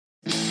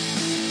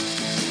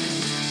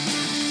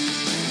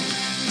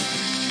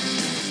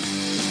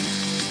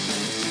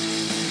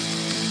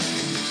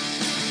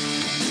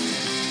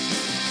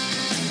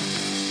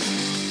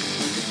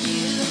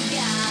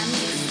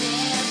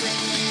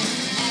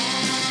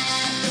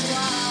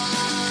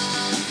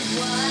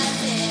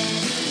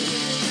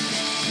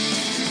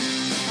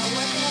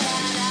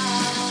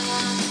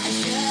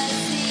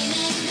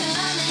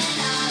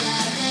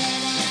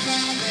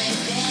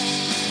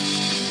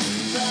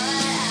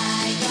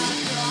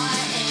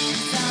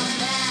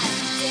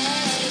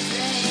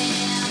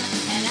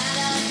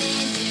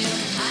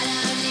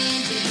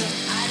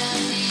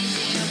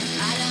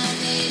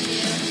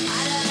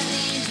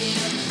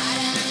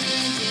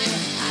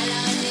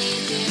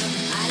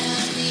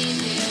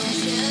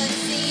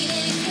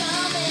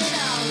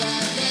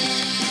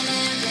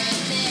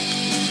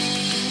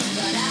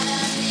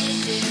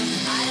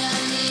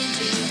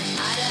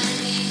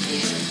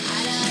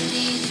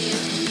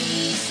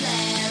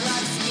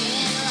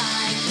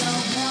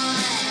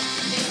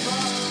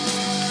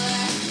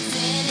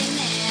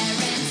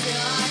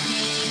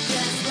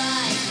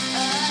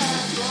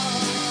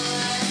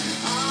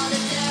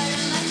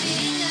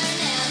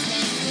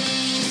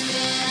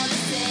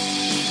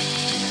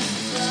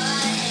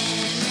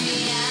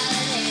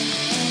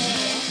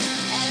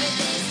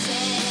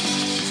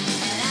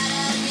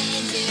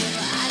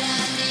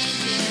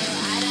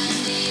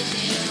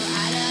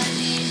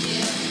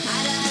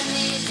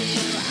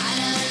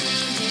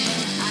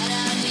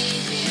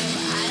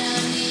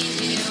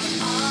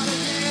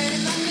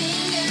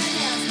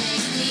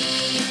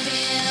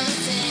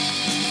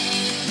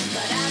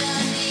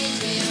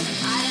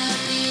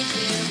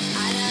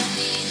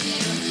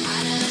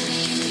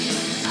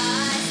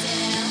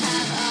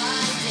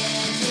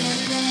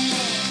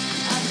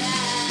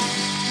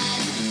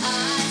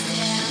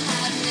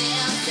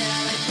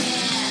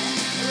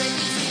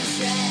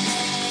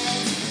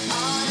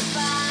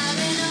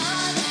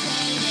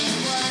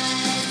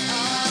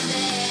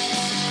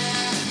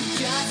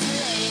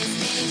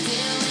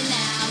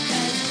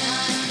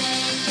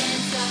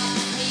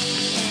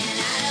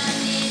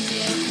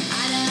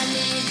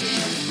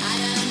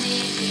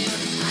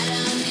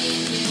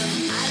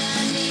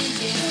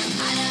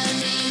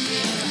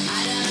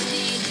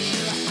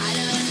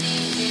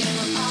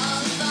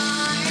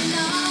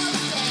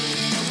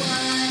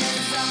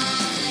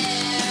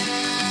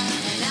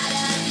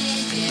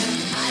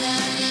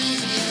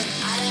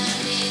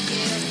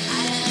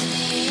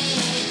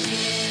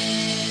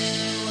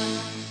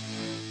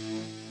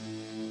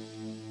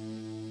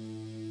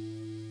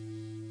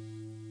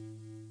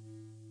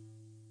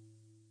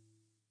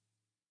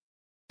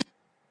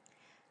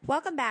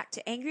Welcome back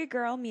to Angry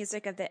Girl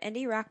Music of the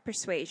Indie Rock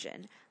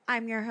Persuasion.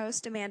 I'm your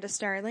host, Amanda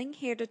Starling,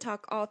 here to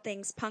talk all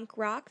things punk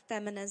rock,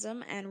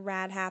 feminism, and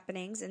rad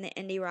happenings in the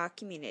indie rock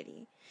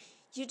community.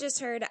 You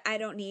just heard I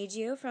Don't Need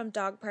You from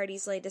Dog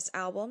Party's latest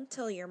album,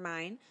 Till You're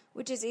Mine,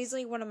 which is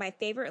easily one of my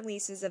favorite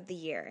releases of the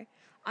year.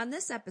 On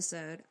this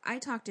episode, I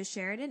talked to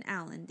Sheridan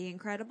Allen, the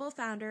incredible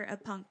founder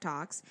of Punk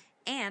Talks,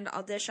 and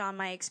I'll dish on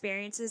my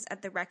experiences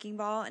at the Wrecking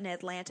Ball in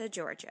Atlanta,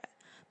 Georgia.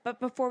 But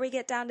before we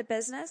get down to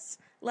business,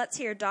 let's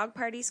hear Dog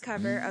Party's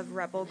cover of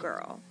Rebel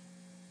Girl.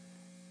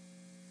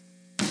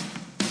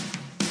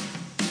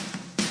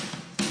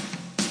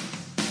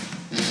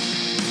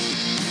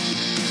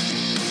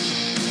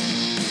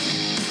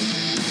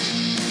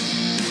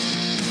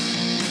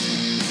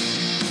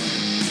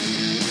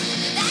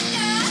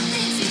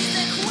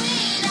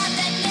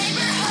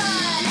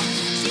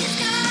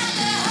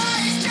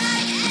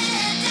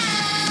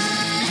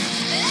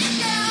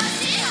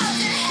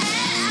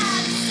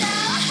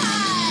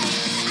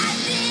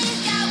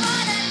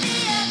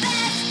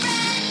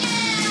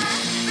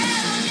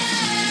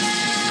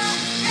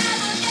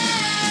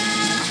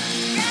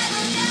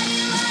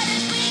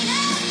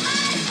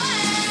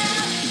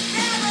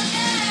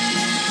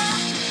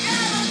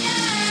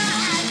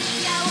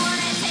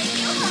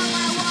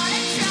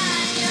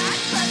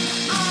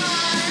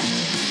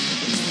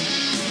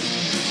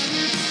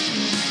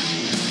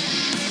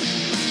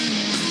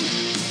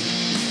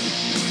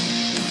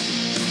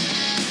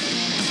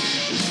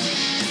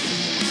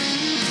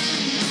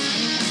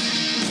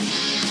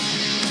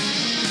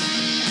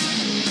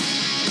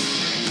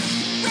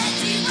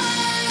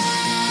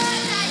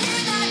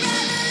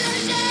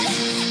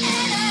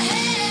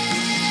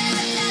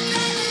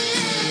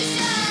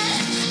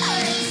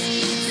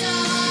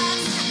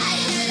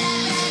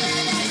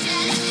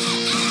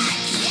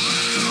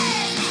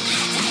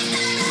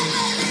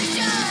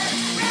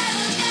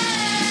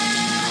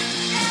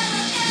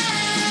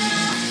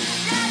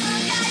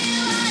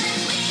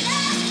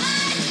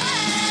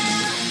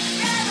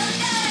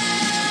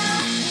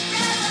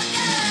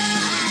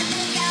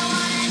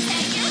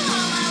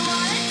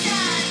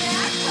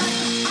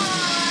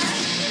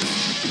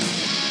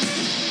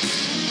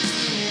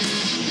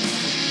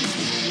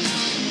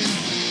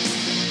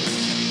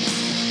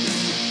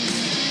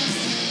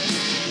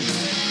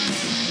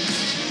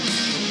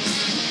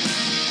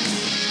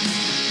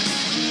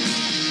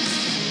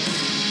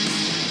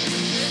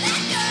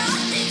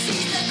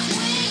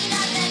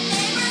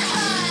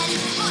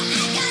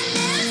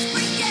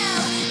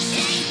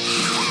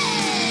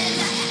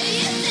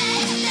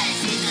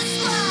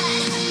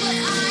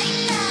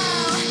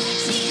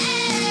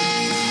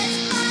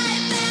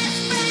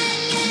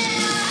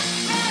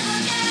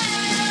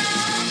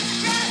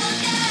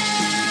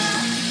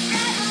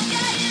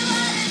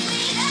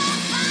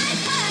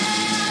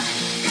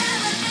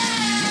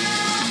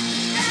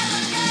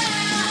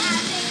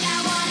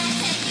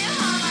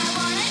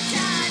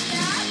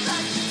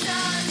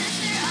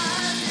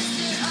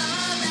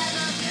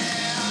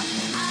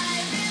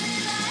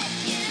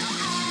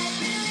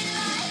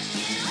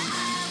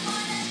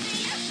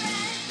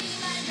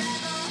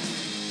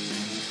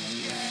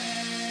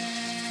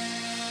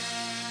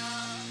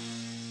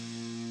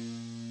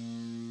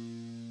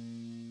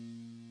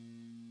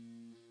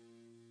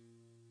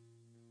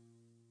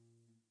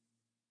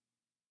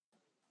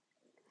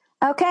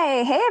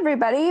 Okay, hey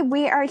everybody.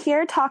 We are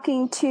here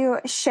talking to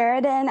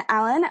Sheridan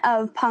Allen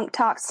of Punk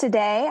Talks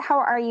today. How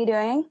are you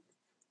doing?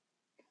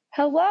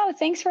 Hello,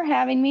 thanks for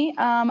having me.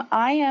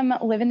 I am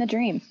living the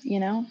dream,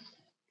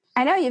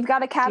 I know you've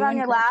got a cat on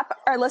your lap.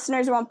 Our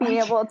listeners won't be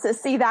able to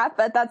see that,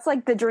 but that's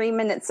like the dream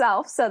in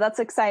itself, so that's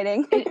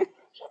exciting. It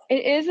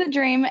is a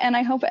dream, and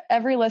I hope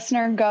every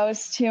listener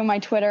goes to my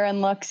Twitter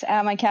and looks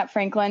at my cat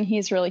Franklin.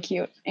 He's really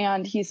cute,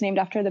 and he's named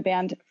after the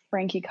band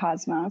Frankie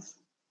Cosmos.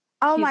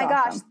 Oh my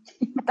gosh,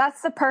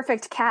 that's the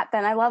perfect cat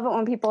then. I love it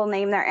when people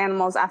name their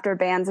animals after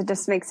bands. It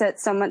just makes it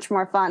so much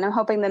more fun. I'm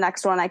hoping the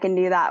next one I can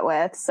do that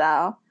with,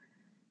 so.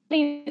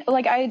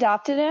 I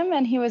adopted him,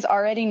 and he was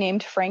already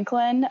named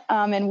Franklin,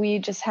 and we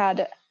just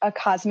had a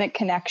cosmic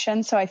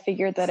connection, so I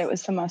figured that it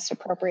was the most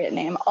appropriate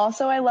name.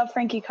 Also, I love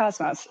Frankie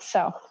Cosmos,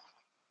 so.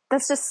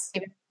 That's just.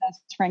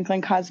 That's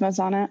Franklin Cosmos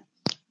on it.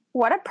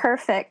 What a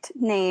perfect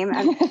name.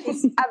 And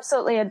he's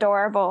absolutely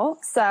adorable.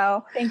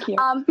 So thank you.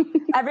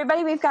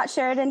 Everybody, we've got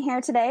Sheridan here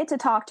today to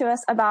talk to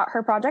us about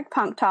her project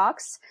Punk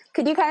Talks.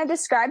 Could you kind of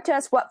describe to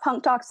us what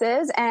Punk Talks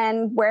is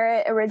and where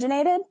it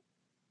originated?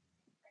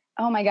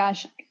 Oh my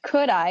gosh,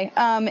 could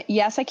I?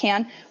 Yes, I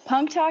can.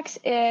 Punk Talks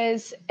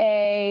is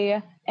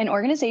an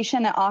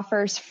organization that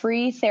offers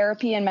free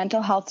therapy and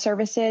mental health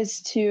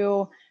services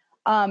to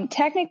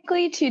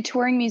technically to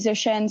touring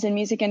musicians and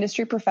music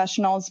industry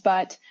professionals,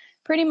 but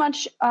pretty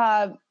much,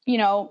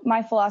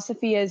 my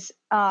philosophy is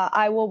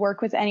I will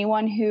work with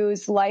anyone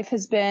whose life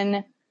has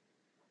been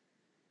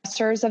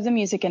masters of the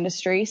music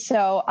industry.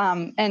 So,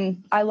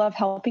 and I love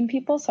helping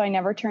people, so I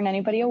never turn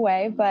anybody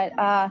away. But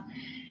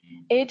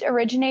it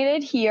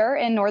originated here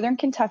in northern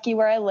Kentucky,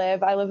 where I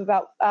live. I live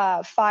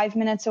about 5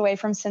 minutes away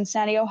from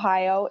Cincinnati,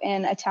 Ohio,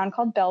 in a town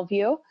called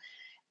Bellevue.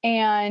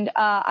 And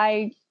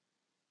I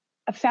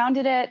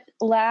founded it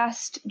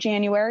last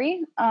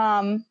January,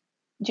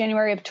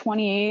 January of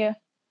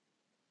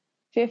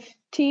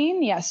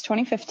 2015. Yes,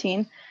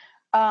 2015.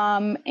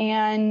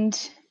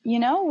 And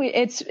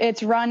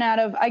it's run out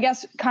of, I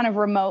guess, kind of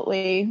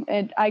remotely.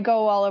 I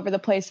go all over the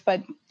place,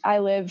 but I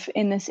live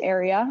in this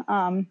area.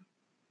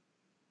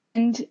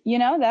 And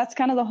that's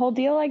kind of the whole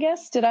deal, I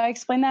guess. Did I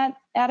explain that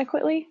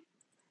adequately?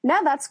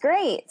 No, that's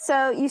great.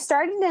 So you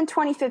started in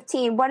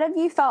 2015. What have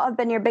you felt have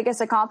been your biggest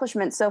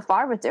accomplishments so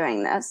far with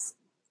doing this?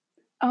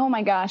 Oh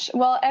my gosh.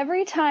 Well,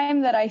 every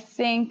time that I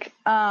think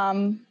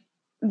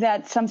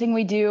that something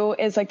we do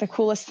is like the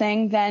coolest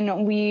thing,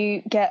 then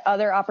we get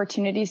other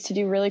opportunities to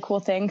do really cool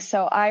things.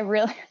 So I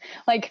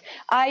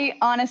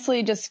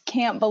honestly just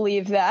can't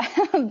believe that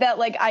that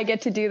like I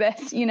get to do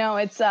this.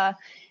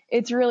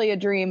 It's really a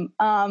dream.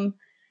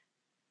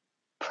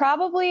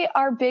 Probably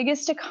our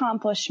biggest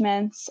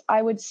accomplishments,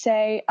 I would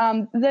say,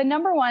 the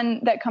number one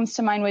that comes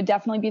to mind would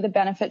definitely be the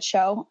benefit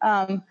show.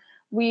 I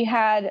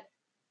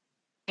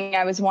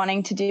was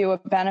wanting to do a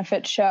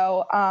benefit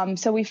show.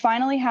 So we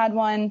finally had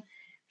one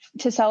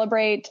to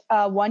celebrate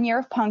 1 year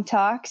of Punk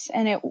Talks,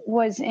 and it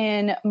was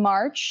in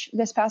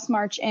this past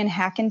March in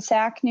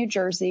Hackensack, New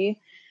Jersey.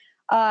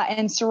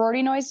 And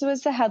Sorority Noise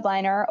was the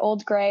headliner.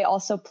 Old Gray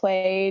also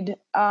played.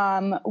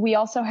 We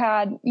also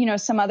had,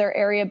 some other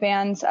area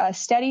bands.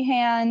 Steady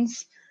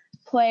Hands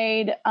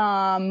played.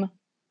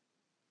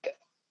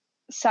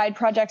 Side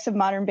Projects of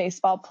Modern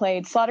Baseball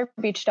played. Slaughter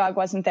Beach Dog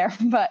wasn't there,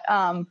 but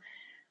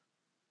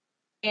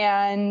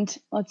and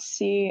let's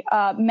see,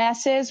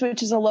 Messes,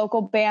 which is a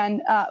local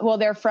band.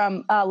 They're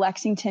from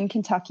Lexington,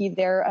 Kentucky.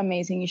 They're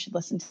amazing. You should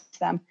listen to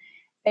them.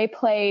 They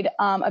played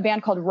a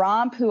band called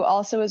Romp, who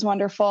also is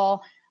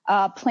wonderful.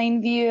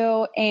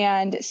 Plainview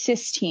and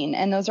Sistine,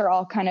 and those are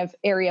all kind of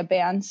area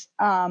bands.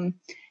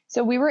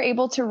 So we were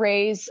able to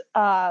raise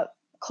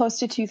close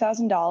to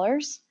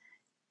 $2,000.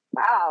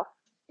 Wow.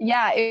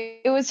 Yeah,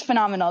 it was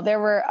phenomenal.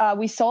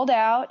 We sold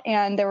out,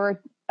 and there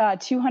were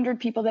 200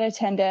 people that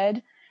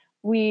attended.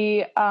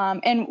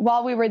 And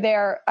while we were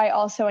there, I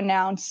also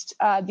announced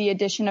the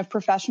addition of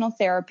professional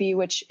therapy,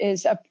 which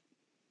is a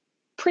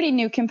pretty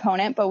new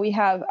component, but we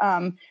have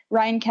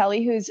Ryan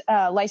Kelly, who's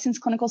a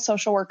licensed clinical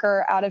social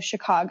worker out of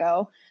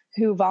Chicago,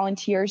 who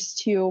volunteers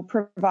to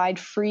provide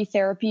free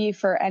therapy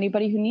for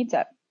anybody who needs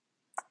it.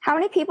 How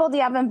many people do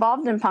you have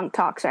involved in Punk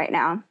Talks right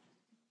now?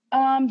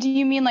 Do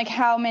you mean like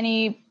how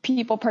many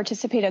people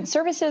participate in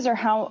services, or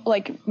how,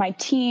 like, my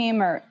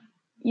team, or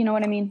you know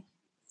what I mean?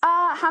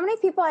 How many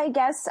people, I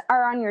guess,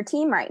 are on your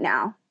team right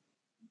now?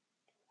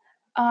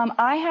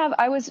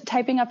 I was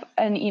typing up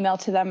an email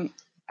to them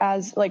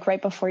as like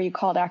right before you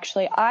called,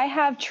 actually. I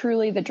have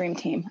truly the dream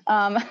team.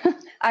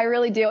 I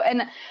really do.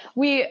 And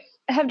we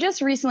have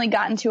just recently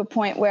gotten to a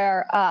point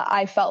where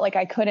I felt like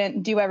I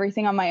couldn't do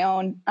everything on my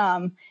own.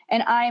 And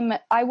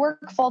I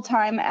work full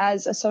time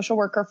as a social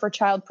worker for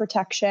child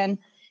protection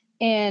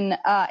in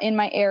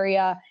my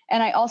area.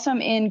 And I also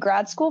am in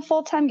grad school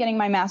full time getting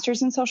my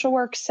master's in social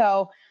work.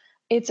 So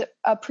it's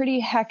a pretty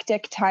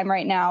hectic time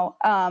right now.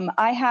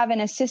 I have an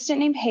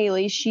assistant named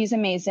Haley. She's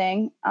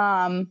amazing.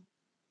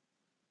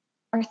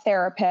 Our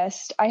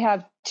therapist. I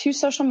have 2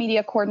 social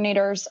media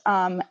coordinators,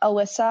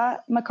 Alyssa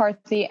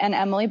McCarthy and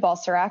Emily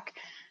Balsarac.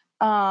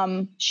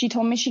 She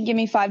told me she'd give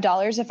me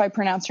 $5 if I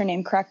pronounce her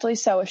name correctly.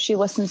 So if she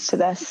listens to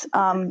this,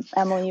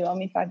 Emily, you owe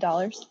me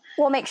 $5.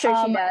 We'll make sure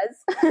she does.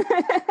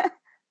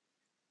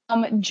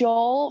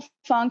 Joel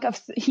Funk,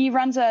 he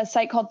runs a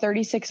site called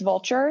 36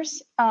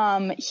 Vultures.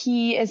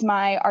 He is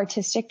my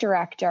artistic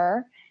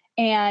director,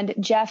 and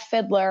Jeff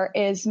Fiddler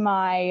is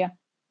my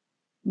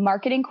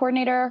marketing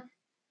coordinator.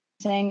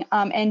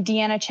 And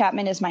Deanna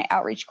Chapman is my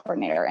outreach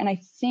coordinator. And I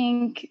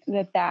think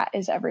that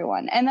is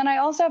everyone. And then I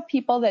also have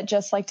people that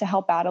just like to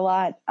help out a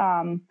lot.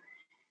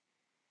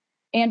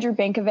 Andrew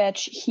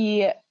Bankovich,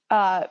 he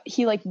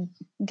like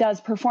does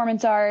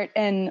performance art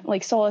and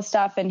like solo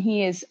stuff. And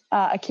he is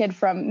a kid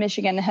from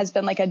Michigan that has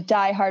been like a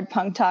diehard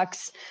Punk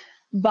Talks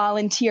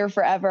volunteer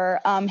forever.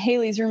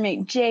 Haley's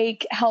roommate,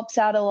 Jake, helps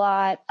out a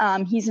lot.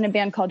 He's in a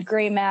band called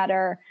Gray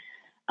Matter.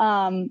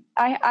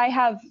 I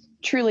have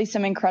truly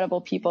some incredible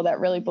people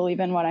that really believe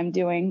in what I'm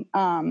doing.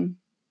 I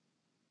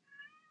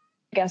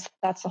guess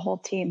that's the whole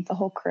team, the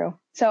whole crew.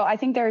 So I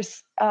think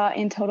there's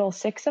in total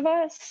 7 of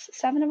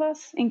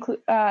us,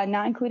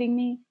 not including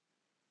me.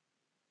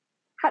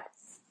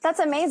 That's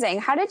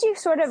amazing. How did you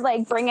sort of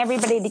like bring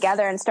everybody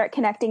together and start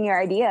connecting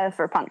your idea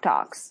for Punk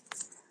Talks?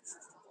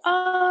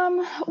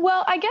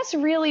 Well, I guess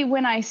really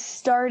when I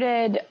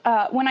started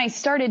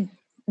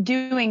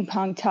doing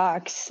Punk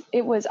Talks,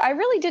 I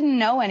really didn't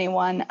know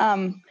anyone.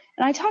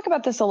 And I talk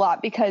about this a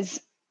lot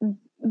because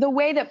the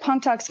way that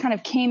Punk Talks kind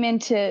of came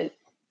into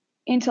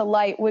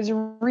light was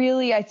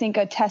really, I think,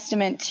 a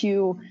testament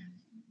to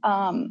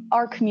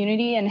our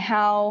community and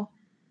how,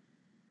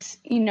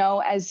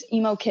 as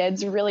emo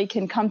kids really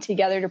can come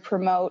together to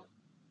promote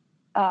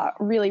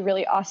really,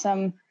 really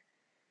awesome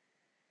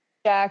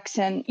projects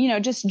and,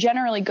 just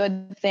generally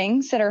good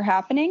things that are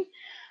happening.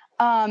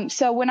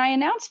 So when I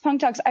announced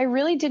Punk Talks, I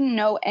really didn't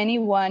know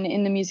anyone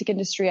in the music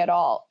industry at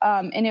all.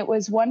 And it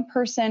was one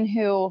person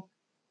who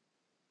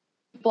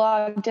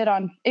blogged it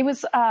on, it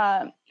was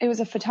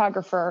a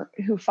photographer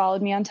who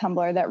followed me on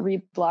Tumblr that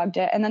reblogged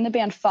it. And then the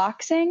band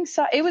Foxing.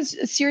 So it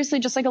was seriously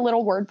just like a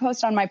little word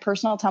post on my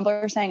personal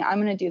Tumblr saying,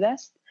 I'm going to do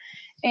this.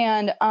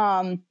 And,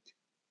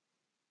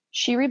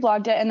 she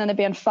reblogged it, and then the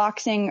band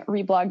Foxing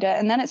reblogged it.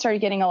 And then it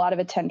started getting a lot of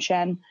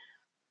attention.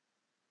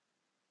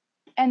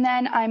 And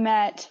then I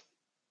met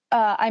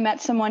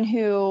someone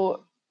who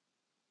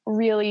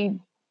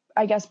really,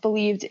 I guess,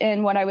 believed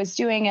in what I was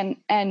doing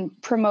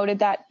and promoted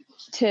that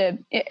to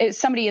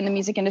somebody in the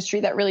music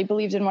industry that really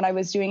believed in what I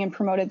was doing and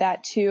promoted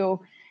that to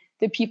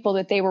the people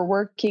that they were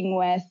working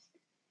with.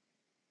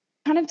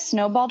 Kind of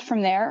snowballed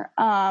from there.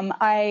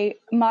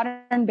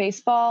 Modern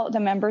Baseball,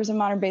 the members of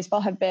Modern Baseball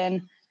have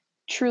been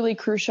truly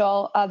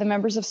crucial. The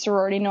members of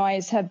Sorority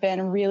Noise have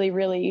been really,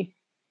 really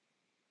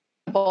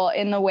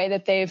in the way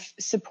that they've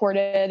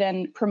supported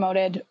and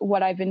promoted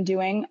what I've been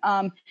doing.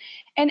 And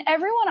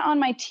everyone on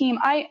my team,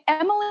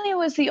 Emily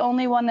was the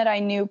only one that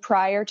I knew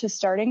prior to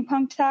starting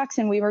Punk Talks,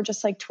 and we were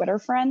just like Twitter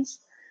friends.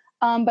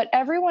 But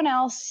everyone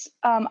else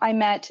I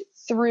met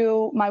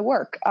through my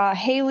work.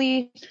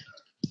 Haley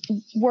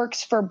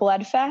works for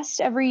Bloodfest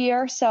every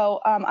year.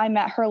 So I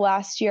met her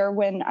last year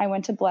when I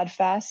went to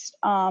Bloodfest.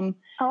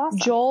 Awesome.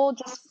 Joel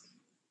just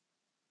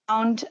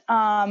found,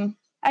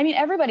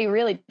 everybody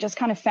really just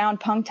kind of found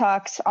Punk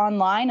Talks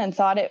online and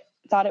thought it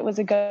was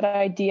a good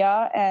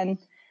idea. And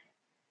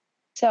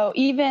so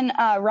even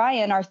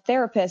Ryan, our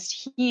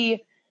therapist,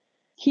 he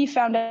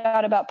found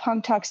out about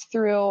Punk Talks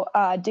through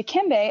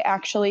Dikembe,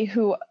 actually,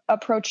 who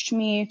approached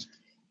me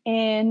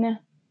in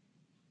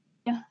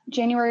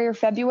January or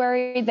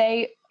February.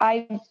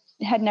 I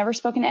had never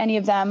spoken to any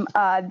of them.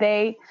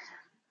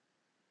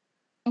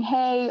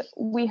 Hey,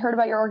 we heard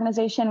about your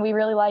organization. We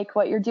really like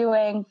what you're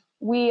doing.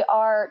 We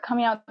are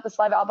coming out with this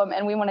live album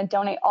and we want to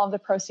donate all of the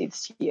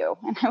proceeds to you.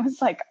 And I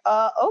was like,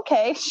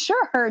 okay,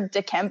 sure.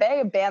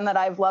 Dikembe, a band that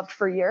I've loved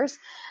for years.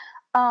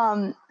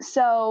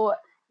 So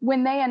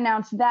when they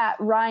announced that,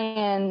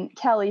 Ryan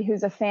Kelly,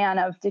 who's a fan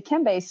of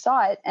Dikembe,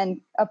 saw it and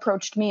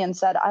approached me and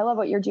said, I love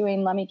what you're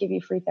doing. Let me give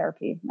you free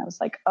therapy. And I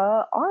was like,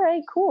 all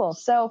right, cool.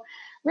 So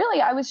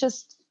really, I was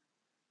just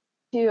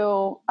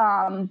to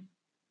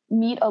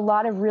meet a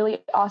lot of really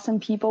awesome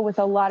people with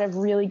a lot of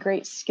really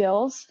great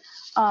skills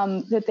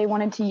that they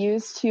wanted to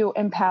use to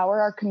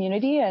empower our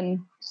community and,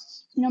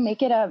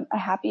 make it a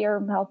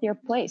happier, healthier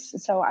place.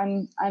 So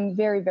I'm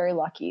very, very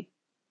lucky.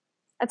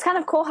 It's kind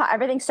of cool how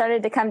everything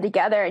started to come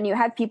together and you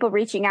had people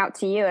reaching out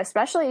to you,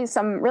 especially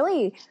some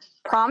really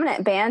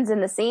prominent bands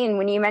in the scene.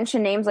 When you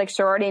mention names like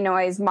Sorority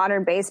Noise,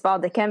 Modern Baseball,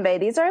 Dikembe,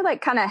 these are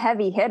like kind of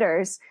heavy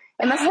hitters.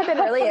 It must have been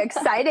really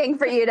exciting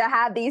for you to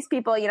have these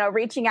people,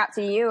 reaching out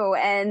to you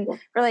and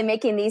really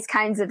making these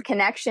kinds of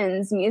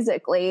connections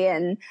musically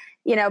and,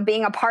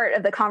 being a part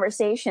of the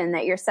conversation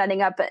that you're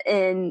setting up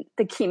in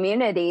the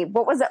community.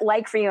 What was it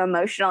like for you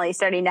emotionally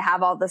starting to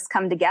have all this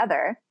come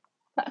together?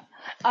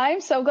 I'm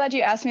so glad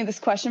you asked me this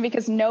question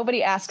because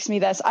nobody asks me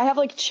this. I have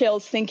like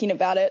chills thinking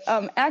about it.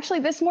 Actually,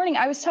 this morning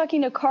I was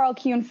talking to Carl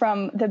Kuhn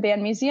from the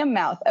band Museum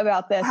Mouth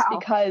about this. Wow.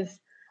 Because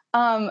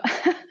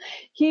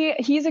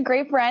he's a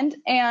great friend.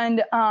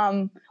 And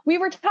we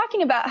were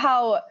talking about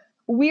how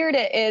weird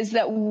it is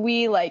that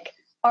we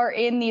are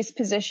in these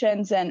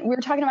positions. And we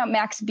were talking about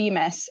Max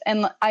Bemis.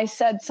 And I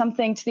said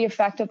something to the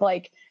effect of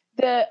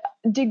the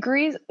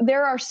degrees,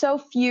 there are so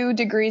few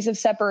degrees of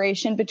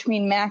separation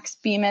between Max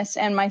Bemis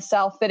and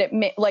myself that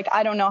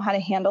I don't know how to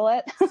handle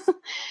it.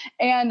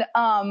 And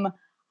I'm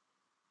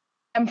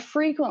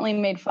frequently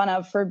made fun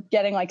of for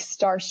getting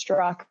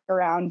starstruck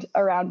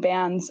around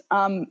bands.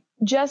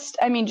 Just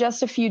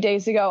a few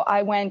days ago,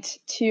 I went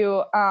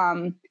to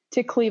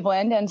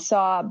Cleveland and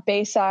saw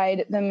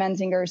Bayside, the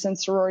Menzingers, and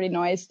Sorority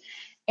Noise,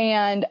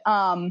 and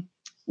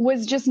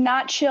was just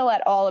not chill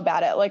at all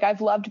about it.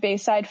 I've loved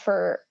Bayside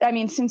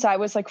since I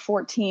was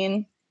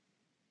 14,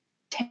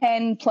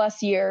 10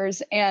 plus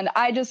years. And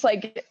I just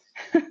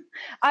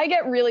I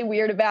get really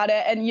weird about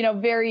it.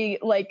 And, very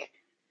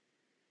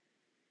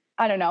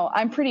I don't know,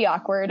 I'm pretty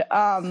awkward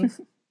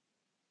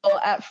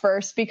at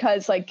first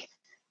because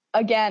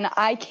again,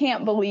 I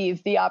can't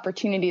believe the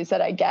opportunities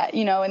that I get,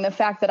 and the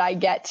fact that I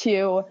get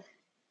to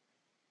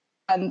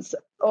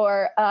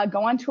or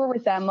go on tour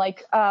with them.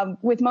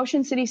 With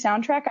Motion City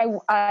Soundtrack,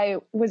 I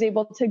was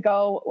able to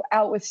go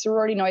out with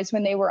Sorority Noise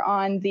when they were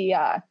on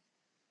the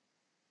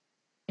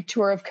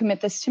tour of Commit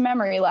This to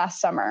Memory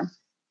last summer.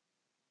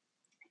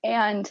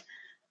 And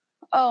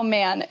oh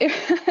man,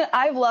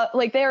 I love,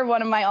 they are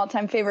one of my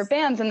all-time favorite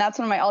bands, and that's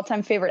one of my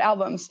all-time favorite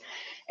albums.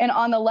 And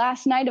on the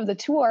last night of the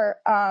tour,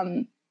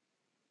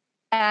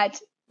 at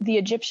the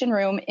Egyptian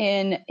Room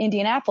in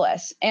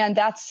Indianapolis, and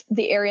that's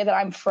the area that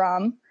I'm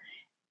from.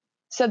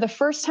 So the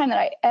first time that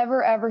I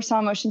ever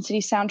saw Motion City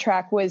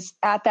Soundtrack was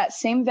at that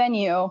same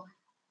venue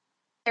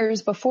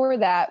years before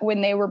that when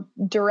they were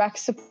direct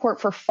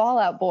support for Fall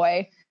Out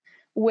Boy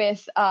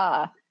with,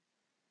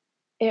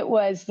 it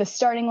was The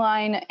Starting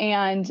Line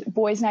and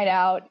Boys Night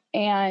Out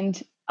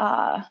and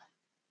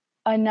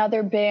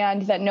another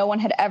band that no one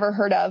had ever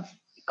heard of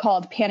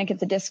called Panic at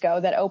the Disco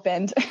that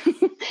opened.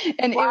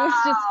 And wow.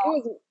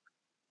 it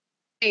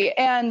was,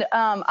 and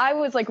I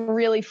was like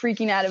really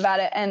freaking out about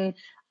it. And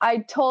I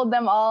told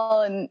them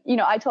all, and, you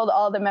know, I told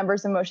all the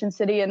members of Motion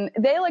City, and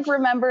they like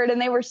remembered,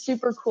 and they were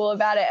super cool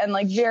about it. And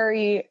like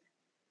very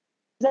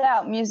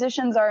out,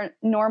 musicians are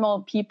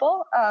normal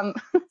people.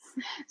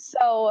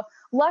 So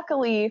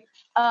luckily,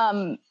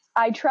 I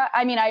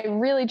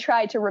really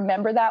try to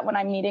remember that when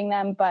I'm meeting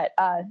them. But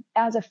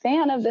as a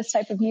fan of this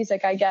type of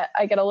music, I get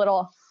a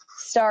little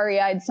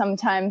starry-eyed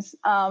sometimes.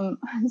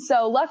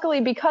 So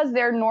luckily, because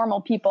they're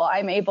normal people,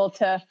 I'm able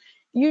to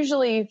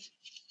usually,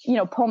 you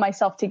know, pull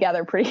myself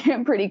together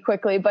pretty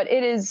quickly. But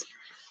it is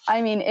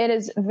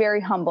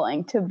very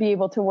humbling to be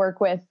able to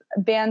work with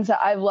bands that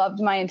I've loved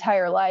my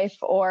entire life,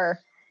 or,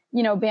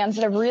 you know, bands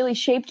that have really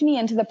shaped me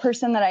into the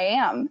person that I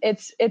am.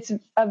 It's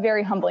a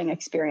very humbling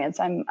experience.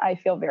 I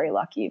feel very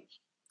lucky.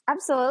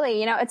 Absolutely.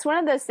 You know, it's one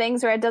of those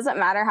things where it doesn't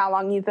matter how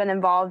long you've been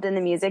involved in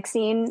the music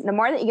scene. The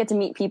more that you get to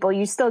meet people,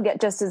 you still get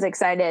just as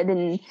excited.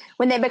 And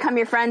when they become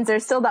your friends,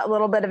 there's still that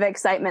little bit of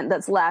excitement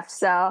that's left.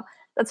 So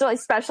that's really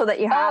special that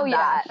you have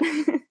that.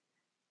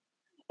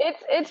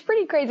 It's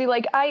pretty crazy.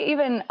 Like I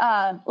even,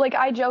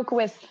 I joke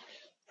with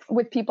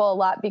people a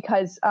lot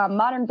because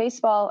Modern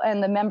Baseball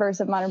and the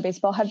members of Modern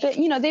Baseball have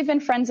been, you know, they've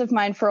been friends of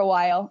mine for a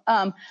while.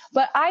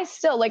 But I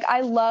still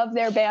I love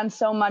their band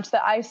so much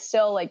that I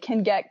still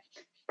can get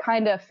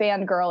kind of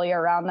fangirly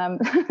around them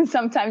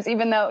sometimes,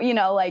 even though, you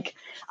know,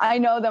 I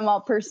know them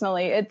all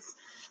personally.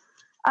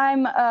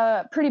 I'm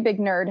a pretty big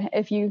nerd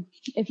if you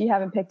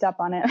haven't picked up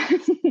on it.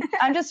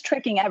 I'm just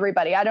tricking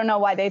everybody. I don't know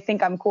why they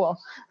think I'm cool.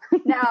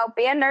 No,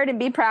 be a nerd and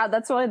be proud.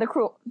 That's really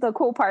the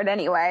cool part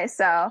anyway.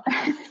 So,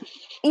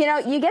 you know,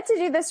 you get to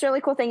do this really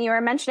cool thing. You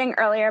were mentioning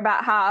earlier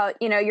about how,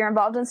 you know, you're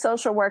involved in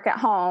social work at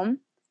home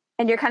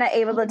and you're kind of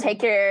able to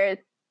take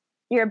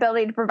your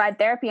ability to provide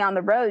therapy on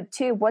the road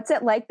too. What's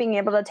it like being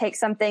able to take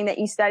something that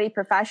you study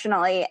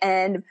professionally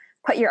and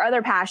put your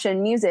other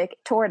passion, music,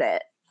 toward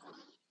it?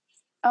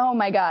 Oh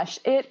my gosh.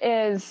 It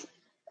is,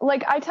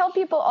 I tell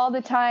people all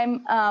the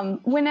time,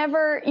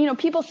 whenever, you know,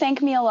 people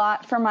thank me a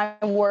lot for my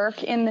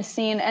work in the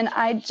scene, and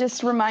I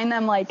just remind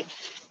them,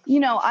 you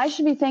know, I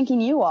should be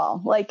thanking you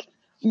all.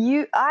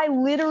 I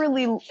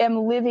literally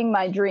am living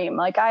my dream.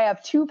 I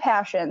have two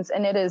passions,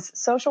 and it is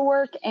social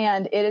work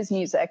and it is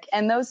music.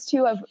 And those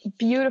two have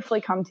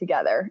beautifully come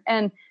together.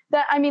 And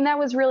that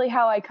was really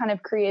how I kind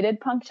of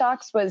created Punk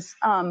Talks.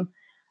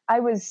 I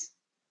was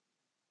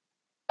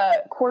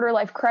a quarter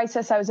life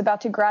crisis. I was about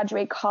to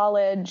graduate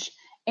college,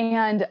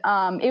 and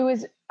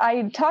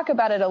I talk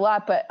about it a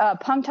lot, but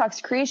Punk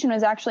Talks creation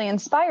was actually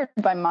inspired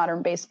by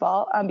Modern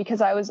Baseball,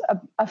 because I was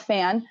a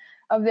fan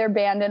of their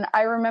band. And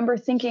I remember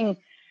thinking,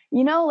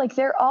 you know,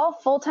 they're all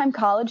full-time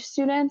college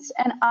students,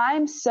 and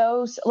I'm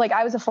so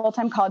I was a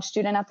full-time college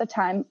student at the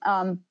time.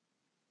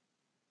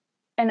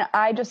 And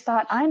I just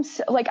thought, I'm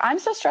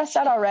so stressed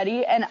out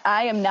already, and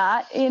I am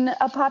not in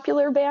a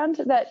popular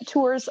band that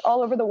tours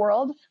all over the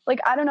world.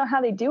 I don't know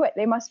how they do it.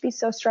 They must be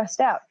so stressed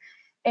out.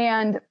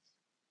 And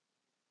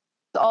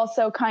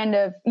also kind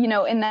of, you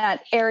know, in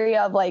that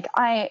area of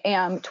I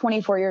am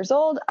 24 years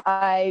old.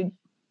 I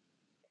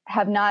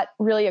have not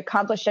really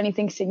accomplished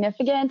anything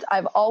significant.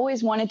 I've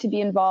always wanted to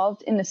be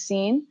involved in the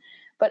scene,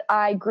 but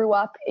I grew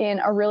up in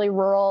a really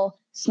rural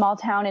small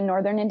town in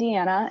northern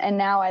Indiana, and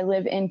now I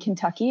live in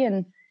Kentucky,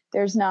 and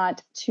there's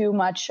not too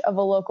much of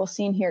a local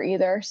scene here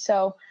either.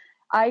 So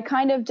I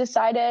kind of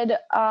decided,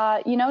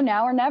 you know,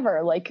 now or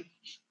never.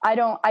 I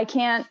don't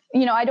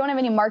have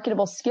any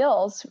marketable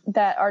skills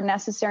that are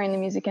necessary in the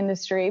music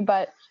industry,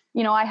 but,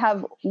 you know, I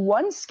have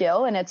one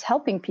skill, and it's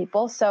helping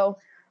people. So,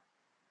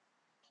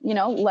 you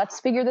know, let's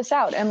figure this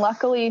out. And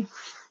luckily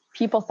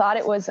people thought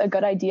it was a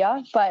good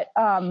idea, but,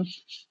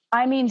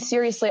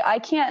 seriously, I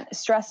can't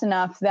stress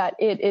enough that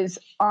it is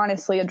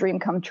honestly a dream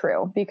come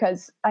true,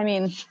 because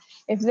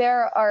if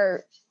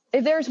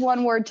there's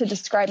one word to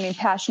describe me,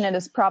 passionate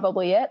is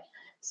probably it.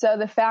 So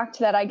the fact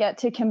that I get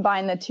to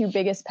combine the two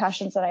biggest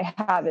passions that I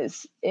have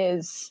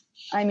is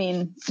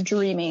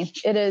dreamy.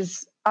 It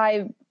is,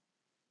 I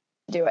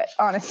do it,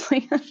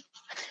 honestly.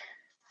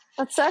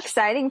 That's so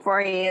exciting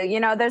for you.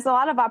 You know, there's a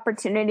lot of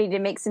opportunity to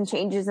make some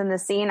changes in the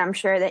scene. I'm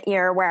sure that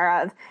you're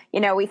aware of. You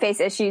know, we face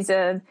issues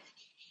of,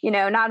 you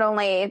know, not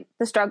only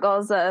the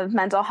struggles of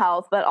mental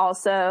health, but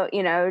also,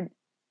 you know,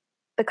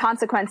 the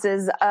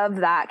consequences of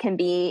that can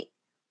be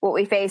what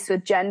we face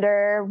with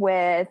gender,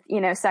 with,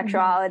 you know,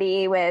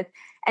 sexuality, with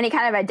any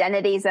kind of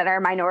identities that are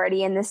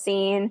minority in the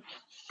scene.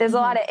 There's a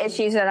lot of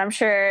issues that I'm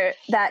sure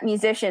that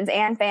musicians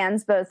and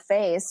fans both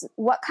face.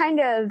 What kind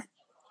of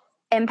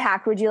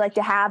impact would you like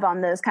to have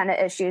on those kind of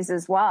issues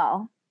as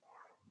well?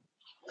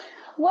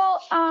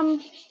 Well,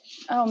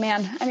 oh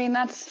man,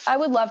 I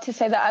would love to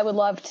say that I would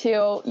love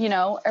to, you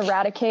know,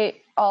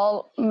 eradicate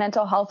all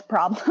mental health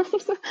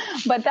problems,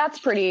 but that's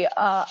pretty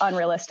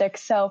unrealistic.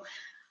 So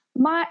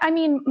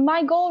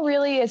my goal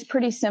really is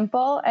pretty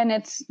simple, and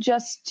it's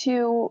just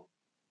to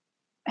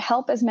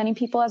help as many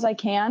people as I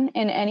can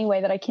in any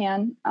way that I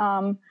can.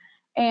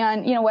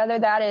 And, you know, whether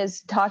that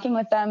is talking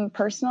with them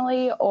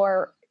personally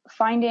or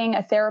finding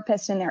a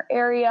therapist in their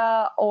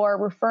area or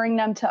referring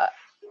them to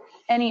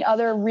any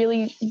other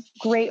really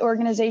great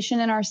organization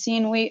in our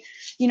scene,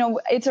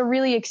 it's a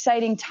really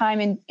exciting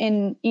time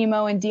in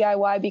emo and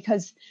DIY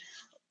because,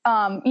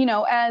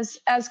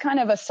 as kind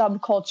of a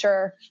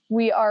subculture,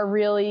 we are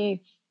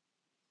really,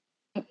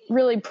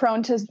 really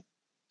prone to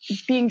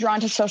being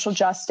drawn to social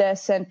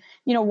justice and,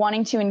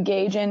 wanting to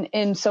engage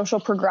in social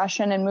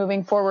progression and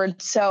moving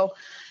forward. So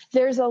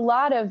there's a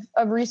lot of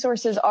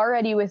resources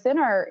already within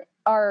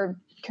our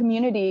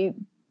community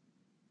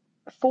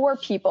for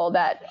people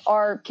that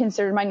are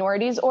considered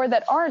minorities or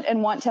that aren't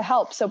and want to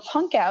help. So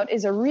Punk Out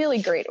is a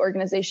really great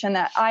organization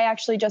that I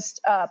actually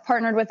just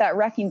partnered with at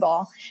Wrecking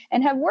Ball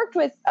and have worked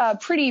with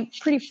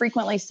pretty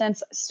frequently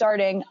since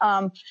starting.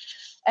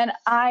 And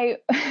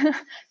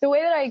the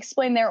way that I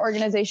explain their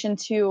organization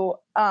to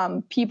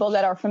people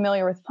that are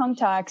familiar with Punk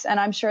Talks, and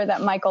I'm sure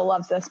that Michael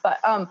loves this, but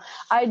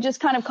I just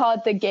kind of call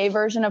it the gay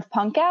version of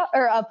Punk Out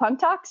or Punk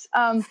Talks.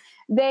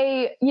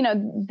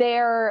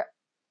 Their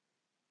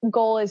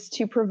goal is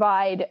to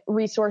provide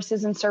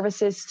resources and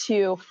services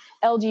to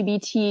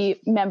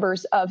LGBT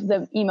members of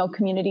the emo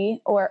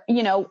community, or,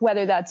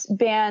 whether that's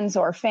bands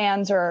or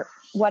fans or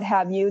what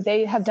have you.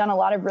 They have done a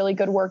lot of really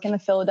good work in the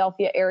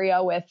Philadelphia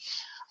area with,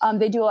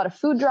 they do a lot of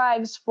food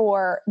drives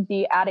for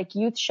the Attic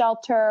Youth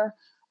Shelter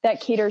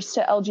that caters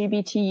to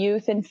LGBT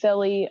youth in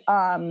Philly.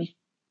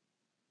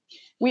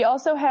 We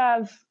also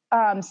have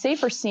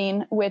Safer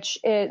Scene, which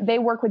they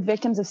work with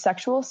victims of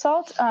sexual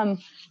assault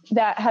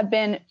that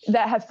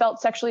have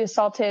felt sexually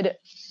assaulted,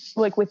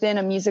 like within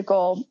a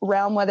musical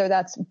realm, whether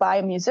that's by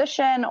a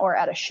musician or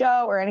at a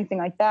show or anything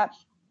like that.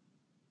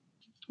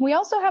 We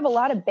also have a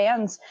lot of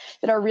bands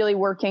that are really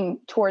working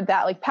toward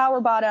that, like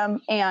Power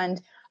Bottom and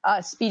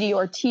Speedy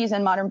Ortiz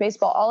and Modern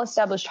Baseball all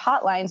established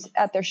hotlines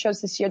at their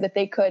shows this year that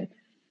they could,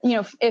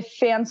 if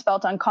fans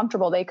felt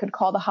uncomfortable, they could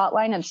call the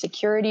hotline and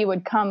security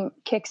would come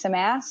kick some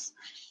ass.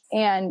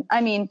 And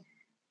I mean,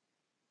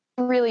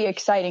 really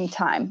exciting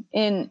time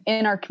in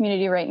our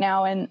community right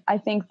now. And I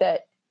think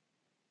that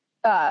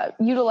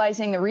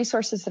utilizing the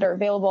resources that are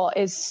available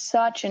is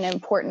such an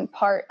important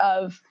part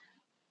of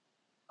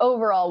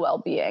overall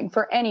well-being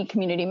for any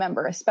community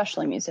member,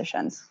 especially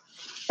musicians.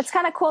 It's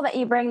kind of cool that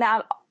you bring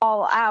that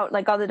all out,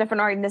 like all the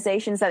different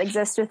organizations that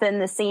exist within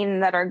the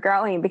scene that are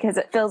growing, because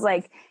it feels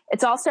like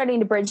it's all starting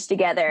to bridge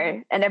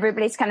together and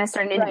everybody's kind of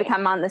starting to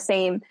become on the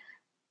same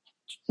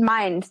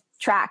mind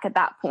track at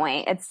that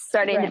point. It's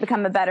starting to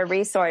become a better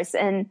resource.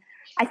 And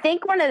I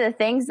think one of the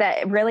things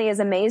that really has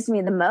amazed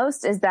me the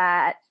most is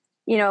that,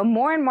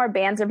 more and more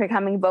bands are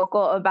becoming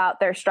vocal about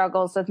their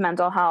struggles with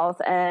mental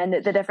health and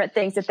the different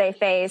things that they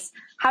face.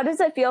 How does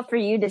it feel for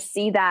you to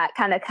see that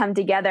kind of come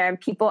together and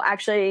people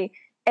actually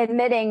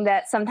admitting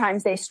that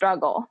sometimes they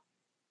struggle?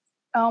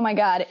 Oh my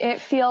God,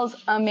 it feels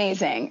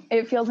amazing.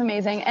 It feels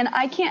amazing. And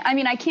I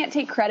can't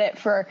take credit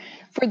for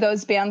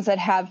those bands that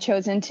have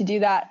chosen to do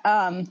that.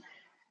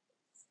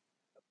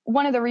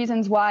 One of the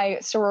reasons why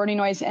Sorority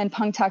Noise and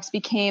Punk Talks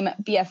became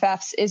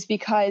BFFs is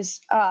because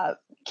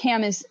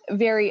Cam is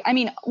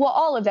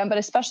all of them, but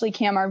especially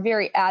Cam, are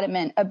very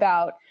adamant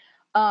about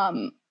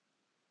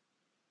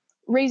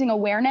raising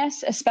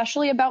awareness,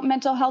 especially about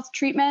mental health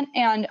treatment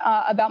and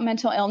about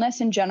mental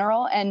illness in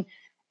general. And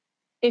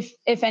if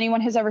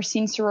anyone has ever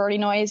seen Sorority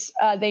Noise,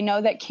 they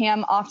know that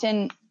Cam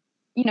often,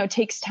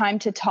 takes time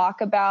to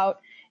talk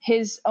about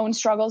his own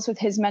struggles with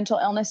his mental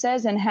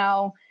illnesses and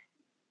how,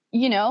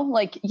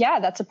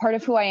 that's a part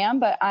of who I am,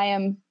 but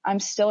I'm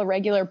still a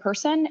regular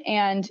person.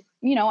 And,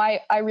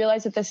 I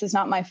realize that this is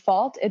not my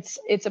fault.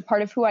 It's a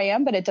part of who I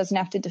am, but it doesn't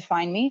have to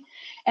define me.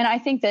 And I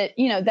think that,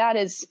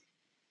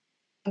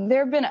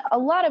 there have been a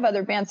lot of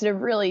other bands that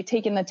have really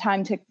taken the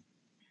time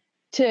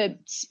to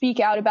speak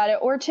out about it,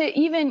 or to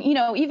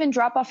even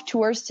drop off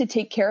tours to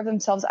take care of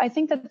themselves. I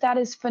think that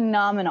is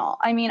phenomenal.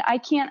 I mean, I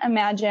can't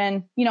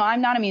imagine,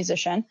 I'm not a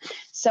musician,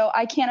 so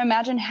I can't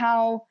imagine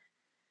how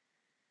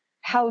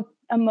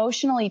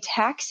emotionally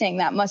taxing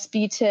that must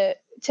be to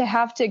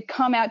have to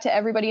come out to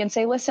everybody and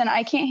say, listen,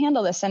 I can't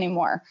handle this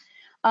anymore.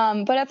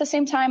 But at the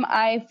same time,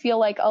 I feel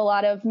like a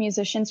lot of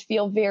musicians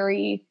feel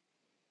very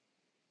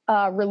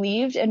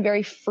relieved and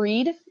very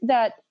freed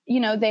that,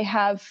 they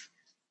have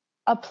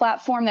a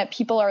platform that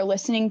people are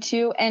listening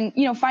to and,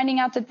 finding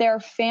out that their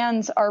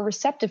fans are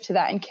receptive to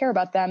that and care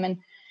about them. And,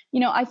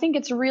 I think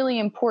it's really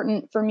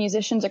important for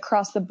musicians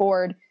across the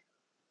board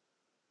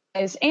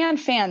and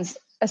fans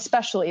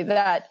especially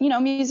that,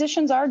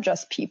 musicians are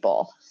just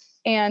people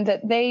and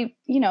that they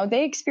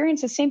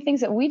experience the same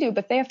things that we do,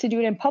 but they have to do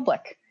it in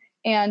public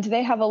and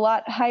they have a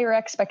lot higher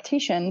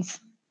expectations,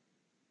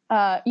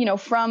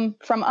 from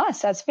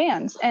us as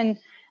fans. And,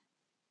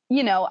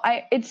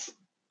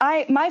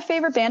 my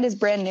favorite band is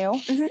Brand New.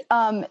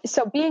 Mm-hmm.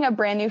 So being a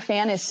Brand New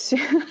fan is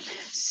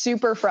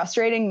super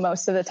frustrating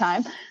most of the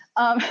time.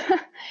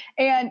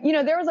 And,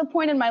 there was a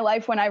point in my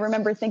life when I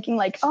remember thinking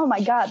like, oh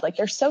my God, like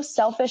they're so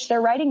selfish.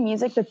 They're writing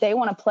music that they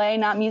want to play,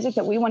 not music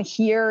that we want to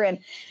hear. And,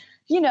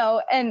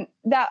 and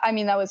that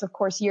was of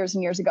course years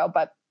and years ago,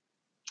 but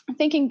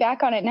thinking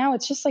back on it now,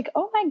 it's just like,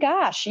 oh my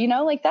gosh, you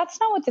know, like that's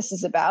not what this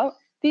is about.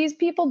 These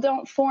people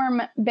don't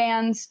form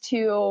bands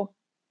to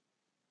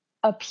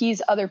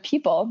appease other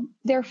people.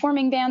 They're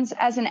forming bands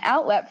as an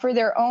outlet for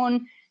their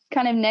own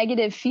kind of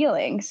negative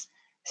feelings.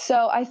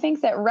 So I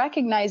think that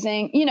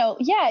recognizing, you know,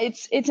 yeah,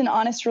 it's an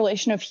honest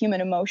relation of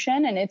human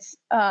emotion, and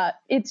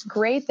it's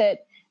great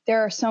that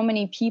there are so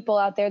many people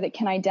out there that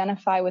can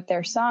identify with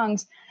their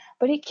songs,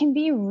 but it can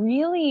be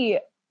really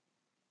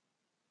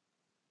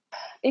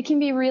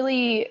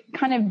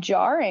kind of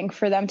jarring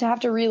for them to have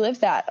to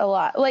relive that a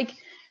lot. Like,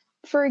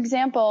 for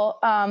example,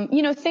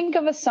 you know, think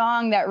of a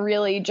song that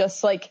really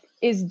just like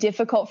is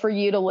difficult for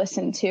you to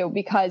listen to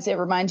because it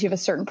reminds you of a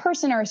certain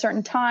person or a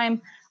certain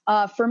time.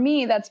 For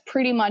me, that's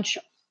pretty much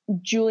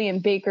Julian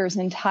Baker's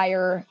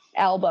entire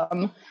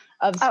album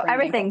of Spring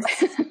everything's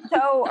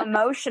so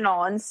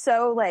emotional and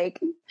so like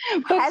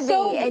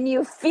heavy, and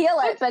you feel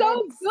it, but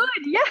so it's good.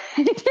 Yeah.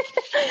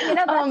 you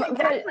know, that's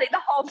exactly the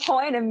whole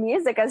point of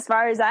music as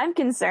far as I'm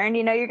concerned.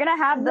 You know, you're gonna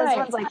have those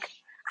ones like,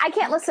 I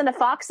can't listen to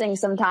Fox sing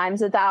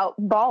sometimes without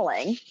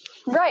bawling.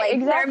 Right, like,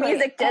 exactly. Their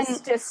music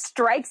just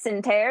strikes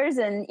and tears,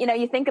 and you know,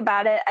 you think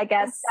about it, I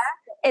guess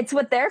it's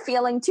what they're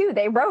feeling too.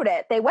 They wrote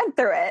it, they went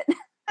through it.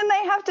 And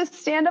they have to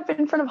stand up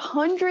in front of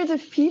hundreds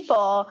of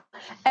people.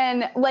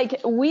 And like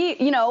we,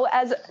 you know,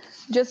 as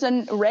just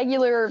a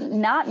regular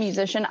not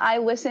musician, I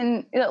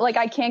listen, like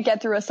I can't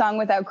get through a song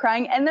without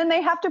crying. And then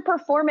they have to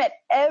perform it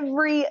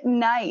every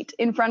night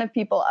in front of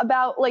people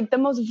about like the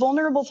most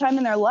vulnerable time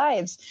in their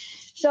lives.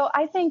 So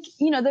I think,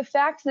 you know, the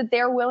fact that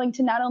they're willing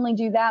to not only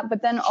do that,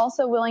 but then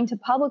also willing to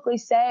publicly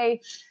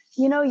say,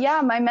 you know, yeah,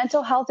 my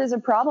mental health is a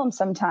problem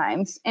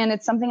sometimes, and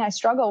it's something I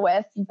struggle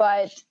with,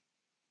 but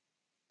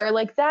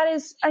like that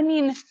is, I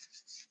mean,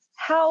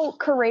 how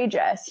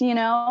courageous, you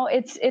know,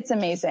 it's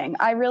amazing.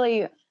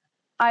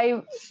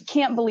 I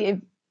can't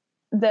believe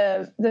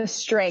the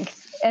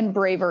strength and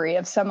bravery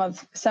of some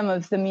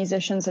of the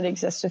musicians that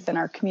exist within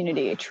our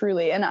community,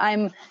 truly. And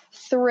I'm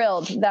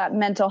thrilled that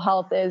mental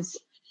health is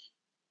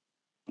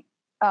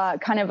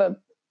kind of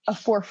a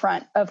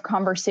forefront of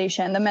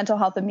conversation, the mental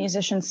health of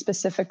musicians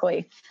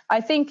specifically.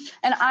 I think,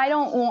 and I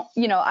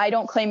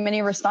don't claim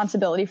any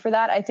responsibility for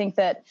that. I think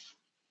that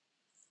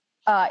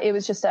it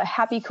was just a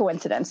happy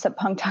coincidence that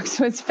Punk Talks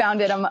was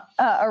founded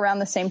around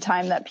the same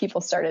time that people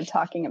started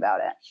talking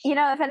about it. You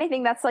know, if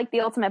anything, that's like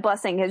the ultimate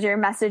blessing, because your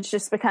message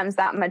just becomes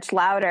that much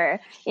louder.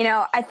 You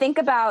know, I think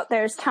about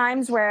there's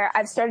times where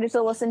I've started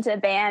to listen to a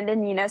band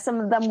and, you know, some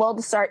of them will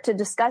start to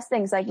discuss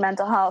things like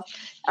mental health.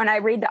 When I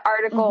read the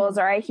articles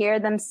or I hear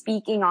them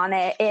speaking on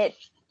it, it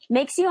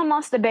makes you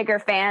almost a bigger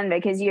fan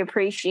because you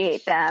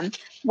appreciate them.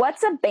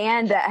 What's a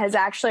band that has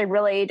actually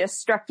really just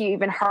struck you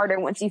even harder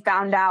once you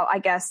found out, I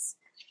guess,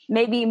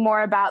 maybe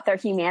more about their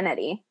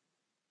humanity?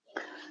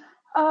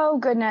 Oh,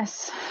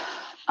 goodness.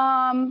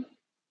 I've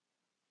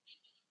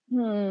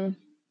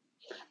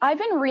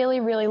been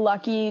really, really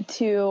lucky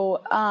to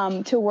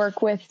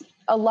work with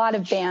a lot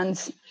of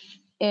bands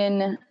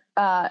in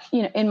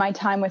my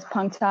time with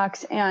Punk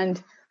Talks.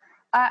 And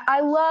I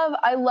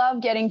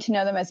love getting to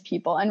know them as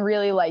people and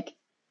really like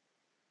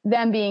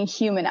them being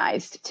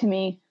humanized to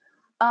me.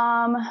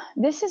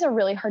 This is a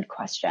really hard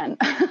question.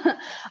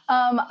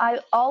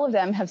 All of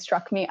them have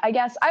struck me. I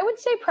guess I would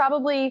say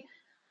probably,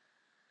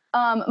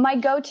 my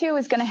go-to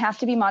is going to have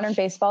to be Modern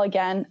Baseball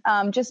again.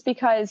 Just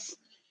because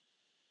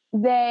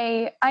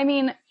I'm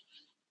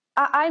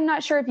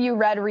not sure if you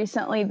read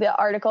recently the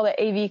article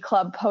that AV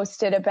Club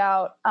posted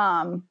about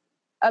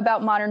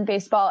Modern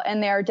Baseball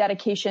and their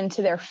dedication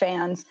to their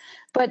fans.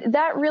 But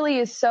that really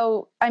is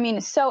so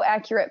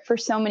accurate for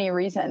so many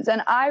reasons.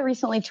 And I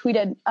recently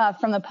tweeted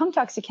from the Punk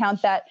Talks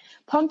account that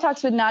Punk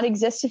Talks would not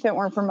exist if it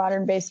weren't for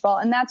Modern Baseball.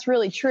 And that's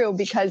really true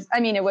because, I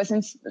mean,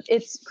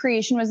 its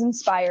creation was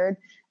inspired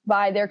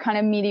by their kind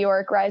of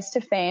meteoric rise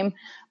to fame.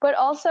 But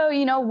also,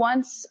 you know,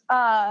 once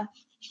I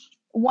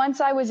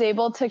was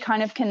able to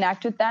kind of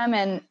connect with them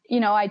and,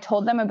 you know, I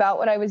told them about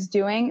what I was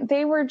doing,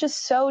 they were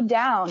just so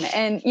down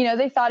and, you know,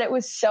 they thought it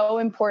was so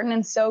important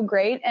and so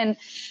great. And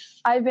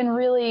I've been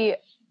really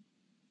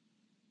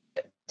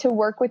to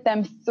work with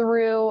them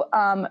through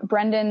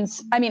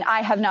Brendan's. I mean,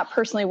 I have not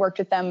personally worked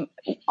with them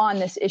on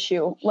this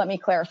issue, let me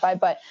clarify,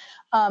 but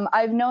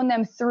I've known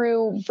them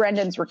through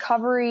Brendan's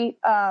recovery,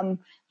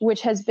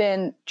 which has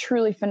been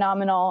truly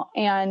phenomenal.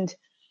 And,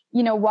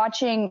 you know,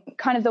 watching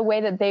kind of the way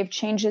that they've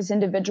changed as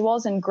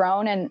individuals and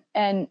grown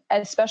and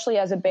especially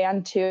as a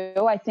band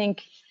too, I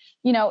think,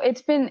 you know,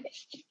 it's been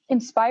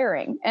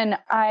inspiring. And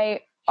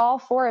all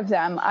four of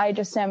them, I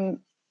just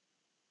am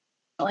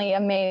really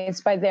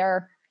amazed by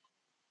their,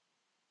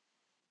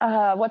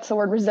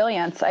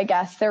 resilience, I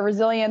guess, their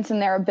resilience and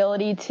their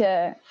ability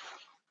to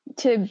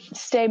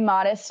stay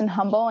modest and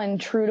humble and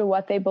true to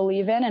what they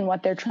believe in and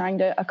what they're trying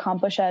to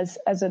accomplish as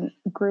a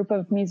group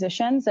of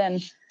musicians.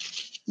 And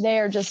they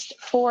are just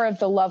four of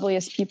the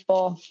loveliest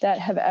people that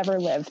have ever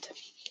lived.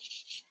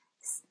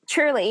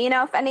 Truly, you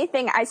know, if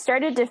anything, I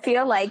started to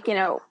feel like, you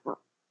know,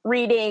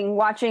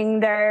 watching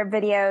their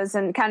videos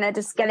and kind of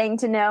just getting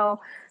to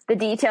know the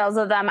details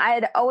of them. I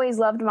had always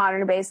loved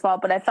modern baseball,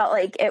 but I felt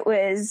like it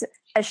was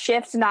a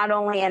shift not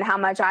only in how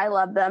much I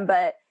love them,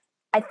 but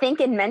I think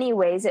in many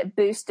ways it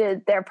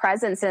boosted their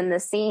presence in the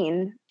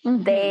scene.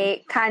 Mm-hmm.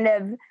 They kind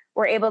of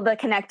were able to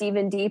connect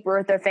even deeper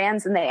with their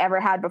fans than they ever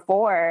had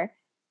before.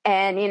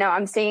 And,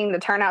 I'm seeing the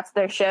turnouts of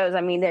their shows.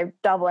 I mean, they're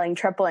doubling,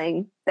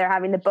 tripling. They're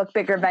having to book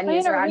bigger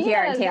venues around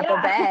here in Tampa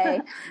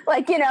Bay.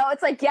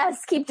 It's like,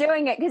 yes, keep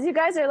doing it. Because you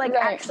guys are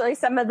actually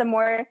some of the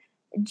more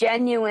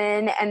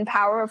genuine and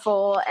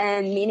powerful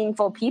and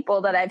meaningful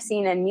people that I've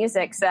seen in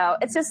music. So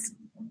it's just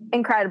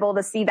incredible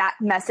to see that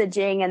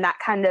messaging and that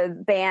kind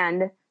of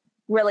band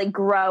really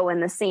grow in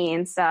the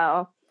scene.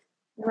 So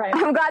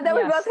I'm glad that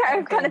we both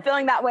are kind of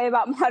feeling that way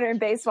about modern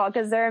baseball,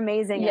 because they're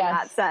amazing in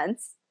that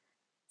sense.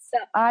 So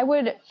I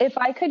would, if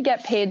I could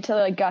get paid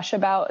to gush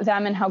about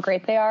them and how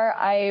great they are,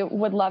 I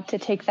would love to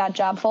take that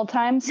job full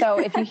time. So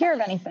if you hear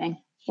of anything,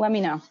 let me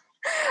know.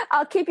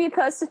 I'll keep you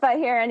posted if I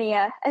hear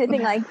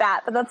anything like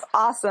that, but that's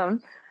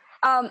awesome.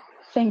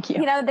 Thank you.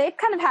 They've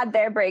kind of had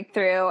their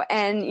breakthrough,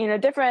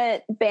 and,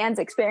 different bands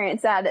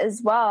experience that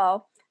as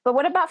well. But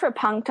what about for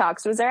Punk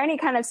Talks? Was there any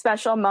kind of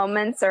special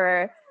moments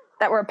or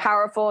that were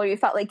powerful? You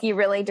felt like you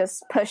really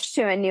just pushed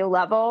to a new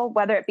level,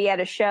 whether it be at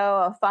a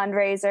show, a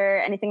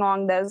fundraiser, anything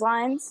along those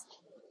lines?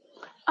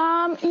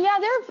 There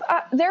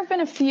have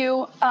been a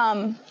few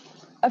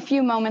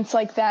moments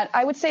like that.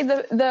 I would say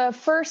the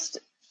first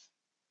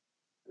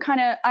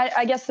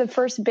the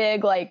first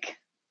big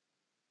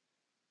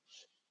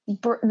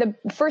the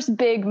first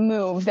big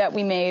move that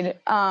we made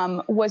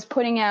was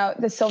putting out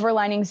the Silver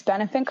Linings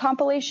benefit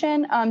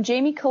compilation.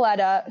 Jamie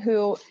Coletta,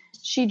 who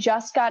she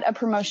just got a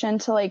promotion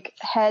to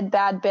head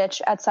Bad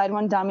Bitch at Side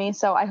One Dummy,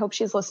 so I hope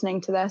she's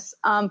listening to this.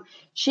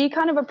 She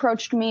kind of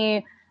approached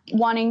me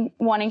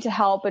wanting to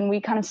help, and we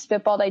kind of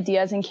spitballed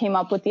ideas and came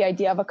up with the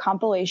idea of a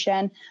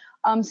compilation.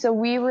 So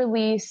we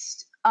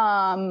released.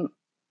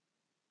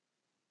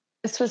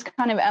 This was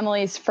kind of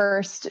Emily's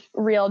first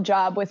real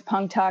job with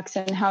Punk Talks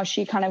and how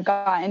she kind of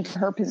got into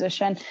her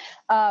position.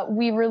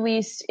 We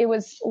released,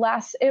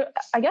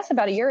 I guess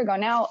about a year ago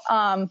now,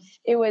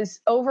 it was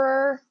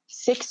over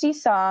 60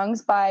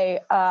 songs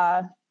by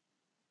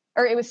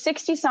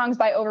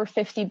over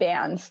 50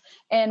 bands.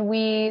 And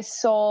we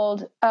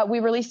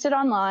released it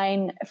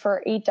online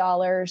for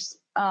 $8.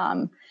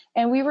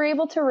 And we were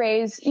able to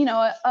raise,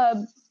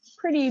 a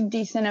pretty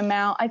decent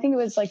amount. I think it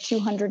was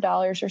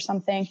 $200 or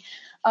something.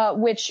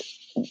 Which,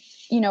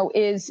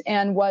 is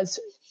and was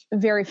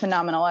very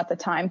phenomenal at the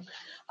time.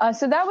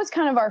 So that was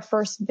kind of our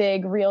first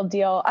big real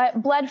deal.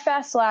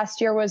 Bloodfest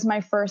last year was my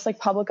first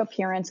public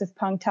appearance with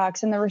Punk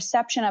Talks, and the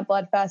reception at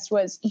Bloodfest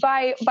was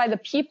by the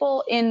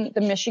people in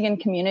the Michigan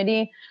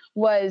community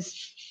was,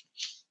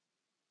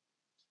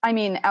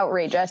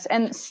 outrageous.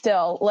 And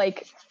still,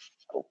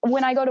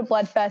 when I go to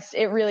Bloodfest,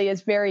 it really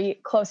is very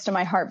close to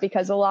my heart,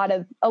 because a lot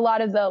of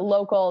the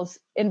locals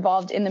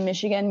involved in the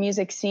Michigan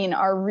music scene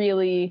are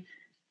really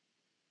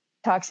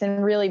talks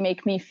and really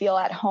make me feel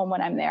at home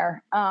when I'm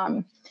there.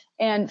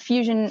 And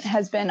Fusion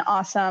has been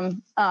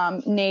awesome.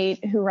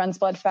 Nate, who runs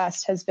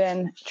Bloodfest, has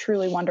been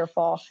truly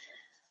wonderful.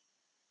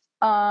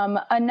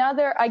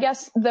 Another, I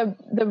guess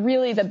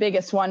the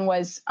biggest one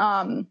was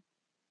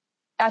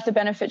at the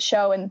benefit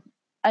show and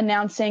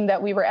announcing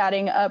that we were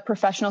adding a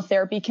professional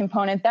therapy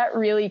component. That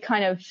really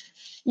kind of,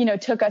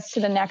 took us to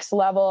the next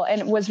level,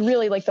 and it was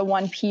really the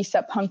one piece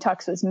that Punk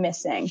Talks was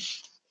missing.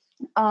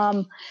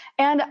 And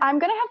I'm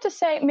going to have to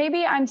say,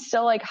 maybe I'm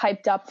still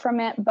hyped up from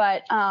it,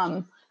 but,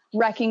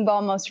 Wrecking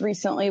Ball most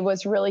recently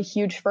was really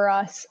huge for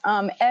us.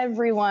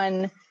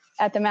 Everyone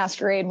at the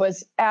Masquerade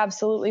was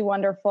absolutely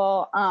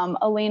wonderful.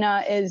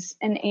 Alina is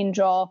an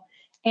angel,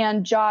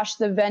 and Josh,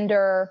 the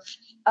vendor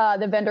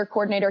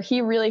coordinator,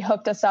 he really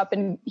hooked us up,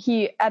 and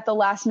he at the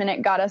last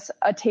minute got us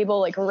a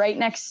table right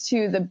next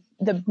to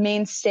the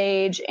main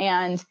stage.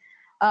 And,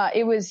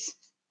 it was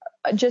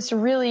just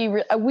really,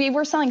 we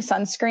were selling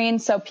sunscreen,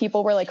 so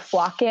people were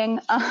flocking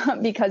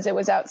because it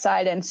was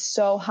outside and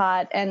so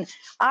hot. And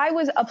I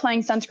was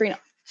applying sunscreen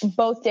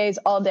both days,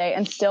 all day,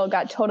 and still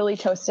got totally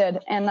toasted,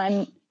 and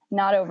I'm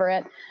not over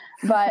it.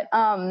 But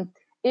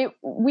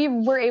we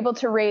were able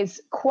to raise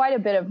quite a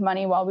bit of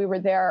money while we were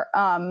there.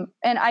 And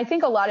I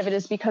think a lot of it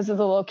is because of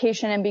the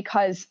location and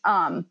because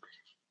hyped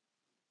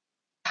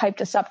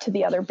us up to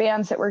the other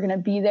bands that were going to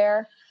be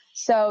there.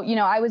 So,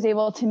 I was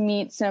able to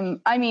meet some,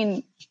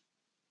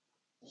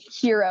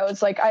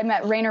 heroes. I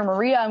met Rainer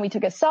Maria, and we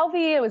took a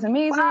selfie. It was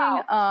amazing.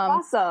 Wow,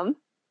 awesome.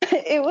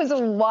 It was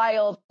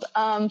wild.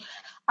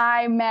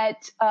 I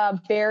met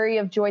Barry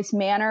of Joyce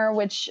Manor,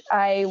 which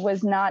I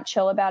was not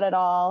chill about at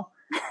all.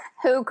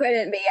 Who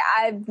couldn't be?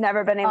 I've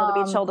never been able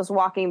to be chill just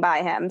walking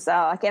by him, so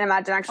I can't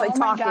imagine actually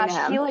talking to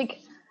him.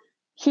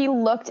 He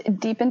looked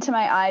deep into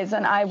my eyes,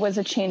 and I was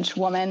a changed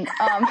woman.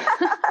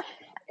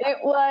 It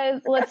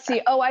was, let's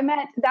see.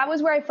 That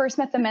was where I first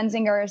met the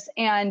Menzingers,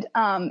 and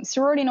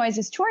Sorority Noise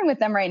is touring with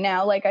them right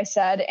now, like I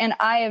said, and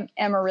I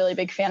am a really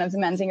big fan of the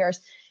Menzingers.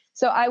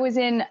 So I was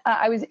in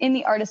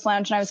the artist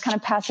lounge, and I was kind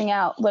of passing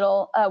out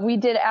we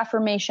did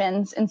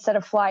affirmations instead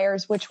of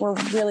flyers, which were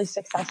really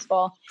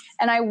successful.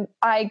 And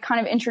I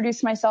kind of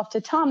introduced myself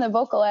to Tom, the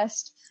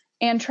vocalist,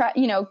 and tried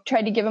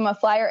to give him a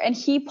flyer, and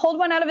he pulled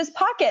one out of his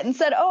pocket and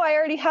said, "Oh, I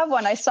already have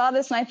one. I saw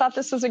this and I thought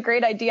this was a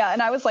great idea."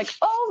 And I was like,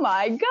 "Oh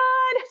my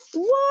God,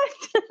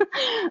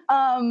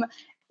 what?"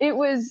 It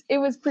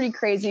was pretty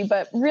crazy,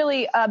 but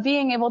really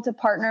being able to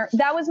partner,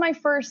 that was my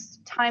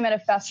first time at a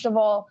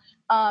festival,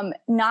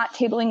 not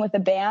tabling with a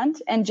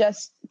band and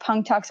just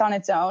Punk Talks on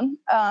its own.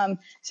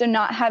 So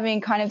not having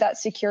kind of that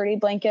security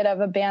blanket of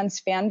a band's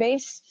fan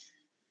base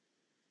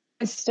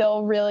is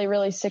still really,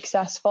 really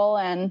successful.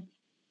 And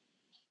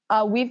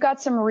we've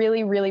got some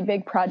really, really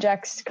big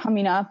projects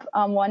coming up.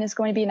 One is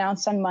going to be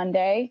announced on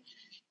Monday.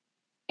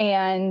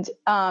 And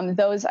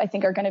those, I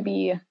think, are going to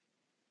be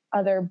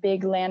other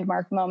big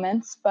landmark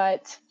moments.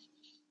 But,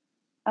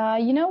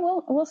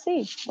 we'll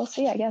see. We'll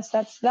see, I guess.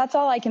 That's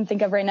all I can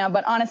think of right now.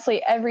 But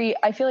honestly,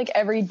 I feel like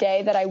every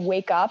day that I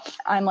wake up,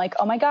 I'm like,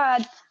 oh, my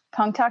God,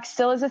 Punk Talk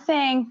still is a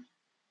thing.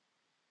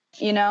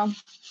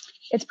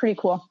 It's pretty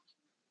cool.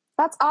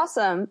 That's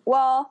awesome.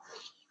 Well,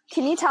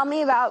 can you tell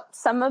me about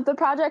some of the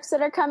projects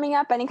that are coming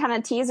up? Any kind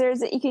of teasers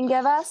that you can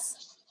give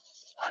us?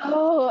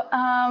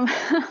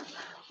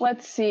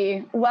 Let's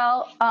see.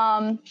 Well,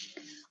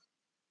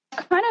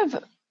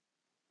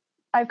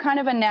 I've kind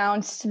of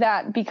announced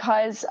that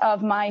because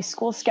of my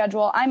school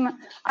schedule, I'm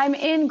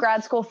in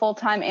grad school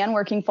full-time and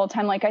working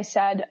full-time, like I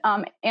said,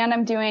 and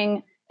I'm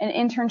doing an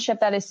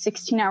internship that is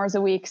 16 hours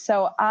a week.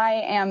 So I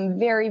am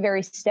very,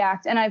 very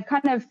stacked, and I've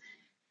kind of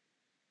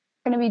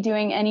going to be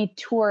doing any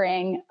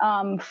touring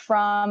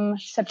from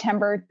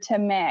September to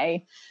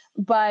May,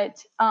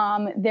 but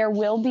there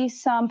will be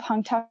some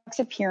Punk Talks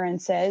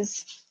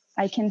appearances,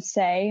 I can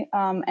say,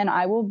 and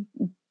I will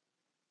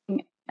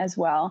as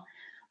well.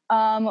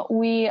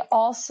 We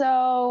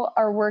also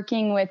are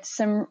working with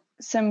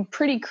some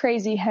pretty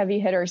crazy heavy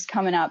hitters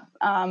coming up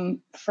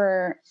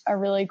for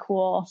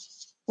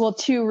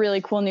two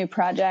really cool new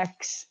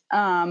projects.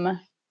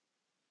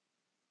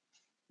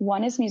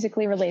 One is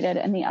musically related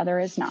and the other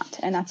is not.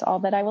 And that's all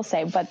that I will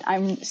say. But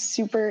I'm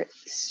super,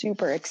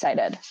 super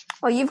excited.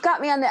 Well, you've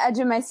got me on the edge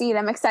of my seat.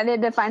 I'm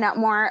excited to find out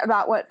more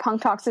about what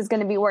Punk Talks is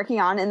going to be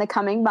working on in the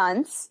coming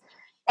months.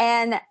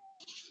 And,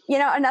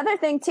 another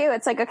thing too,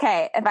 it's like,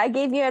 okay, if I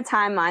gave you a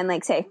timeline,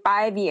 like say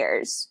 5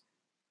 years,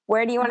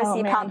 where do you want to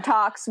see Punk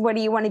Talks? What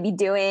do you want to be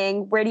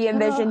doing? Where do you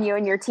envision you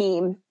and your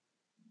team?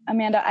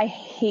 Amanda, I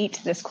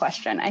hate this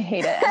question. I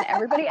hate it. And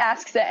everybody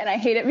asks it, and I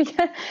hate it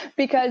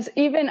because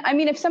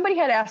if somebody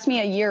had asked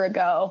me a year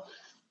ago,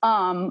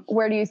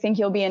 where do you think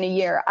you'll be in a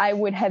year? I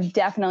would have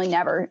definitely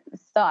never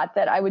thought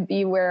that I would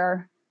be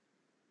where,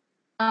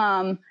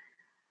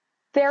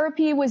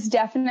 therapy was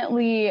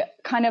definitely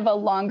kind of a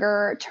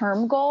longer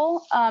term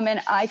goal. And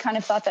I kind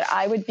of thought that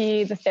I would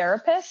be the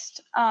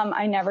therapist.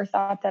 I never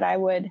thought that I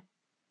would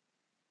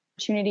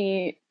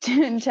opportunity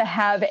to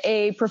have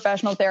a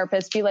professional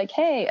therapist be like,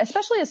 hey,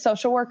 especially a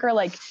social worker,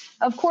 like,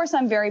 of course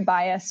I'm very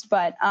biased,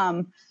 but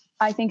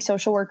I think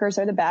social workers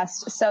are the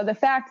best. So the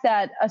fact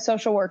that a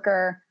social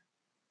worker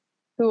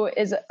who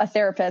is a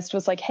therapist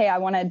was like, hey, I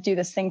want to do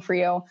this thing for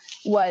you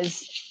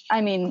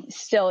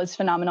still is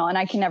phenomenal. And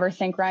I can never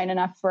thank Ryan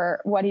enough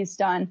for what he's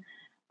done.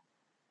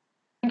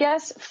 I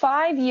guess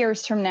 5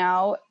 years from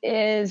now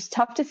is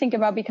tough to think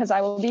about because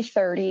I will be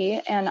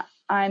 30 and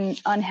I'm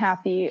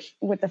unhappy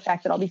with the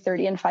fact that I'll be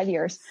 30 in 5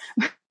 years.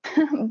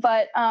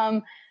 But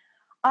I'm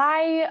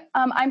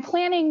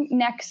planning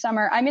next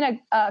summer. I'm in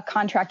a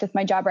contract with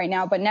my job right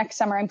now, but next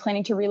summer I'm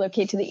planning to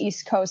relocate to the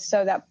East Coast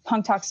so that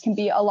Punk Talks can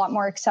be a lot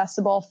more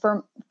accessible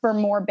for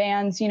more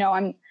bands.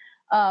 I'm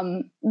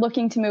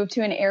looking to move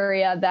to an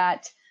area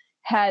that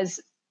has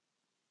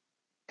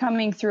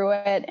coming through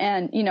it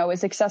and,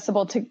 is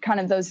accessible to kind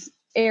of those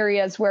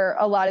areas where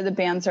a lot of the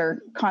bands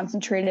are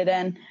concentrated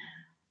in.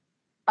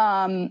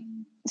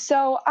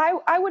 So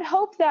I would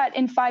hope that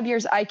in 5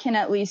 years I can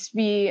at least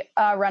be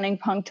running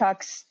Punk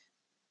Talks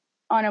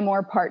on a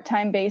more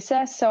part-time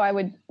basis. So I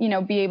would,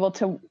 be able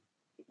to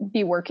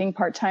be working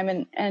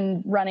part-time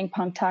and running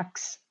Punk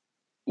Talks,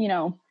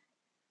 more,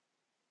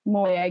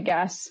 I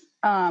guess.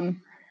 But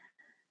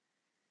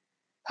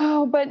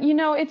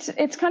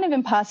it's kind of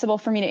impossible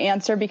for me to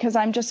answer because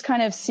I'm just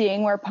kind of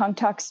seeing where Punk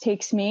Talks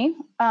takes me.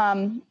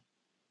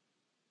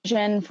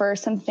 Vision for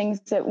some things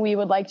that we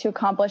would like to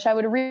accomplish. I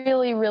would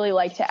really, really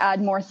like to add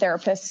more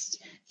therapists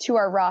to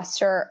our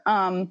roster.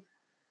 I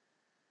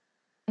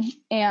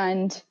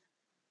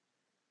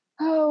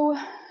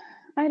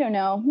don't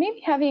know,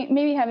 maybe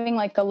having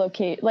like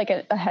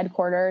a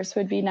headquarters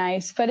would be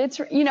nice, but it's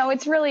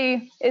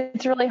really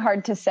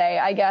hard to say.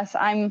 I guess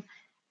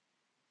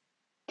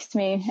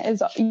me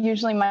is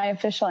usually my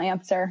official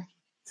answer.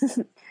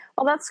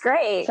 Well, that's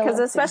great because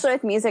especially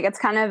with music, it's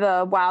kind of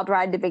a wild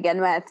ride to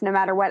begin with, no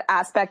matter what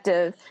aspect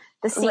of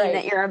the scene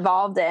that you're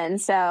involved in.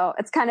 So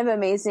it's kind of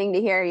amazing to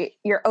hear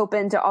you're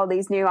open to all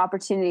these new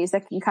opportunities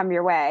that can come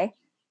your way.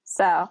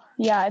 So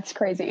yeah, it's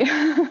crazy.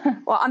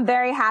 Well, I'm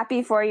very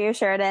happy for you,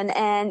 Sheridan.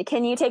 And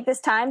can you take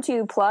this time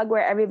to plug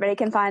where everybody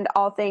can find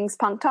all things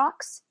Punk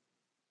Talks?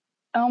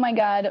 Oh my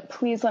God,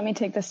 please let me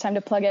take this time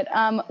to plug it.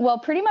 Well,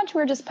 pretty much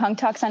we're just Punk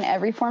Talks on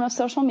every form of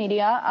social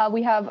media.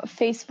 We have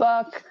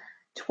Facebook,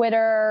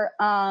 Twitter.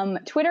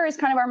 Twitter is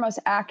kind of our most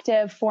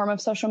active form of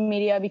social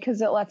media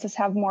because it lets us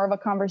have more of a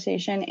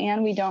conversation,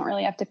 and we don't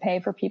really have to pay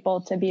for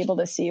people to be able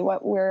to see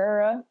what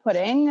we're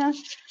putting.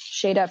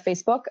 Shade at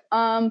Facebook.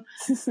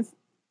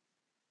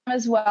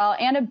 As well,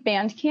 and a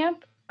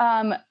Bandcamp.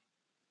 And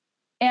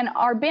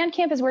our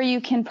Bandcamp is where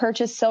you can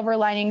purchase Silver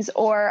Linings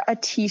or a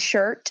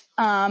t-shirt.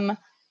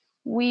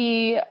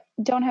 We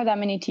don't have that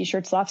many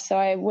t-shirts left, so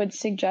I would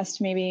suggest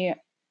maybe,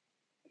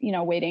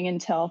 waiting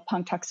until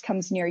Punk Talks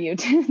comes near you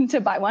to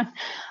buy one.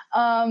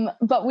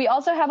 But we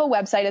also have a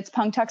website. It's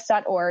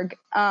punktalks.org.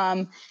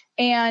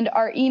 And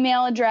our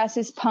email address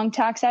is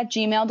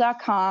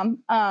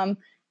punktalks@gmail.com.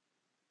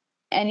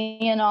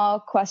 Any and all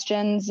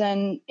questions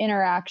and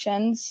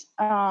interactions.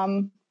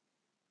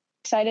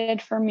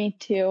 Excited for me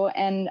too,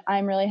 and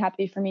I'm really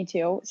happy for me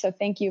too. So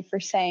thank you for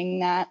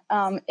saying that.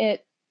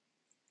 It's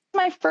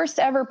my first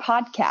ever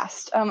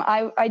podcast.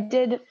 I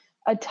did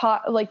a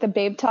talk, like the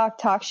Babe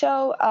talk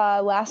show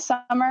last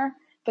summer,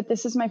 but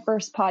this is my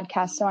first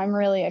podcast, so I'm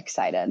really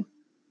excited.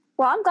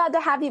 Well, I'm glad to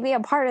have you be a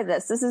part of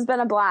this. This has been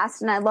a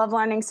blast, and I love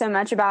learning so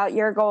much about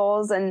your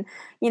goals and,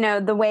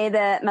 the way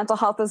that mental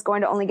health is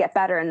going to only get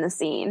better in the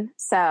scene.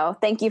 So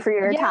thank you for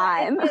your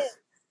time.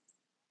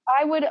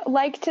 I would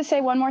like to say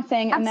one more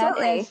thing, and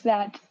Absolutely. that is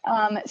that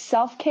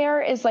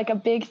self-care is like a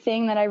big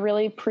thing that I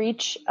really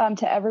preach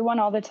to everyone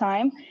all the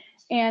time.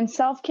 And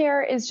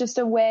self-care is just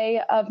a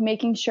way of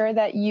making sure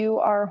that you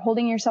are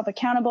holding yourself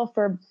accountable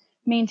for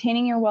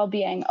maintaining your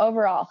well-being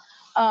overall.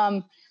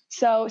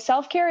 So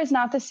self-care is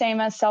not the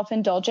same as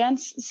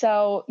self-indulgence.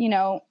 So, eat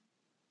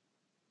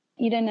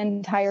an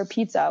entire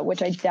pizza,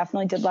 which I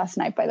definitely did last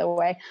night, by the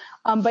way,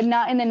 but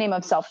not in the name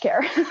of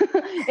self-care,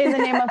 in the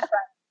name of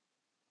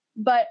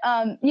but,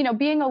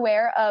 being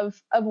aware of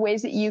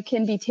ways that you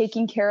can be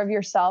taking care of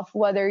yourself,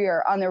 whether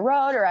you're on the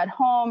road or at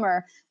home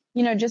or,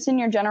 just in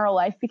your general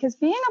life, because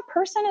being a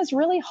person is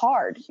really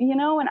hard,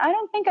 and I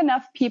don't think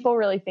enough people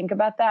really think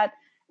about that.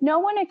 No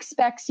one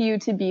expects you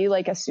to be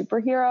like a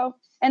superhero.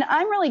 And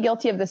I'm really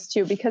guilty of this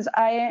too, because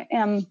I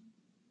am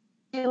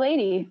a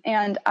lady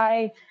and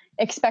I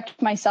expect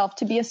myself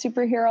to be a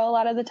superhero a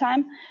lot of the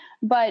time.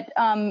 But,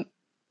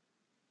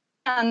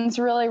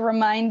 really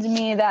remind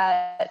me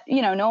that,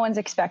 no one's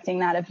expecting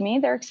that of me.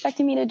 They're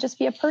expecting me to just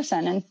be a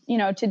person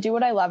and, to do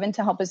what I love and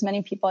to help as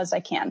many people as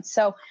I can.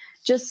 So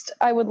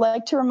I would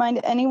like to remind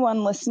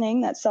anyone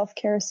listening that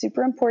self-care is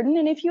super important.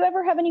 And if you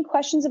ever have any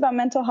questions about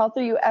mental health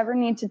or you ever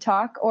need to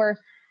talk or,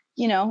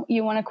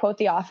 you want to quote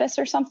The Office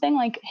or something,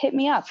 like hit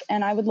me up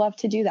and I would love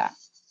to do that.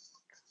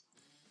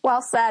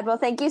 Well said. Well,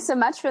 thank you so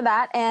much for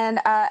that.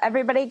 And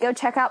everybody go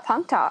check out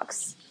Punk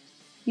Talks.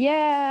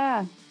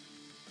 Yeah.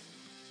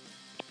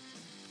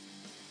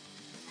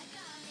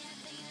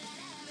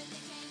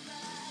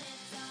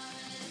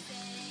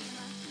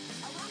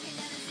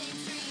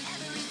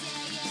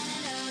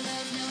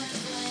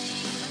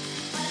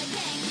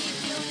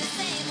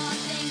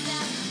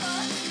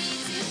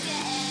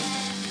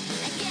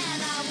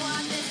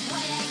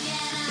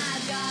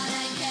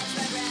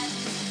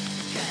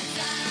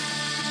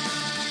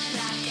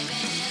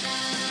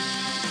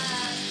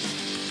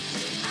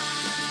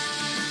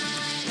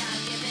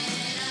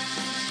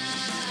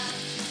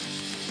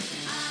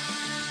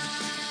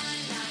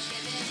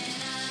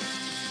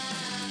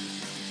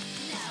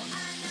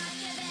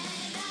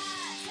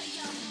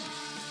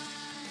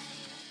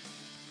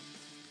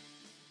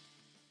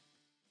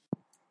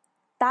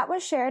 That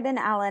was Sheridan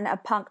Allen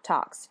of Punk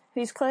Talks,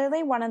 who's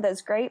clearly one of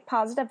those great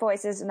positive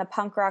voices in the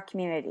punk rock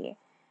community.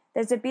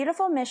 There's a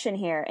beautiful mission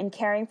here in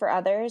caring for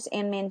others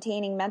and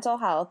maintaining mental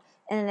health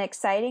in an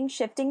exciting,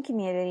 shifting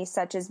community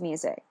such as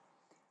music.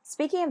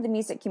 Speaking of the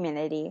music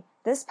community,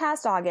 this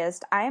past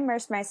August, I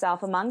immersed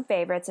myself among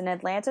favorites in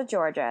Atlanta,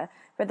 Georgia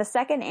for the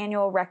second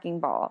annual Wrecking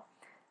Ball.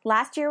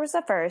 Last year was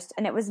the first,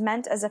 and it was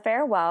meant as a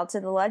farewell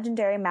to the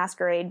legendary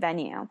Masquerade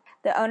venue.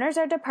 The owners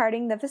are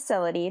departing the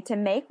facility to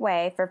make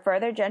way for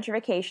further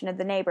gentrification of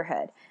the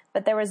neighborhood,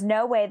 but there was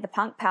no way the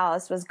Punk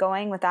Palace was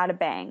going without a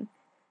bang.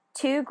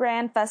 2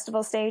 grand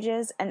festival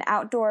stages, an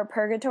outdoor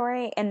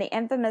purgatory, and the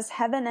infamous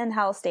Heaven and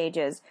Hell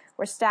stages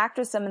were stacked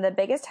with some of the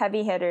biggest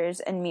heavy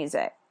hitters in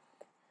music.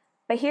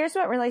 But here's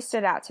what really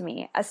stood out to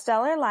me, a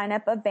stellar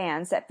lineup of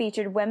bands that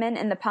featured women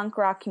in the punk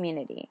rock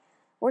community.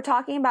 We're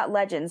talking about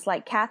legends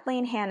like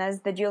Kathleen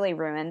Hanna's The Julie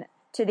Ruin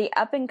to the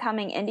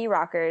up-and-coming indie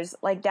rockers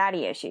like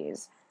Daddy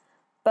Issues.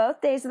 Both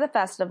days of the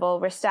festival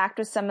were stacked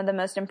with some of the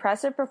most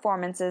impressive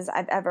performances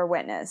I've ever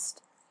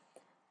witnessed.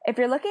 If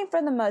you're looking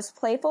for the most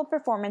playful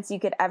performance you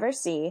could ever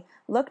see,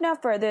 look no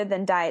further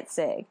than Diet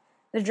Sig.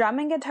 The drum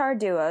and guitar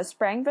duo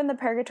sprang from the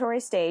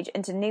Purgatory stage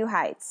into new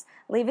heights,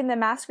 leaving the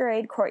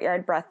Masquerade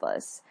courtyard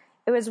breathless.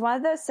 It was one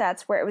of those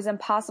sets where it was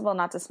impossible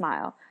not to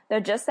smile, though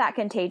just that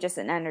contagious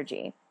in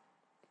energy.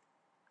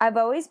 I've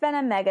always been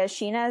a mega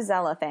Sheena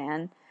Azella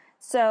fan.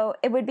 So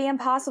it would be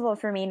impossible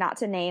for me not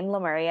to name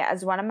Lemuria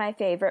as one of my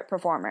favorite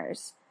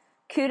performers.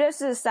 Kudos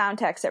to the sound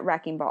techs at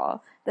Wrecking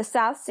Ball. The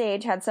South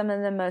Stage had some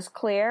of the most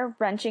clear,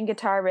 wrenching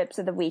guitar rips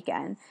of the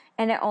weekend,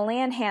 and it only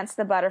enhanced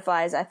the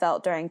butterflies I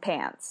felt during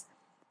Pants.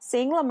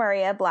 Seeing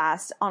Lemuria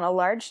blast on a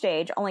large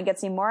stage only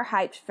gets me more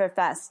hyped for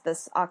Fest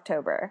this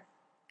October.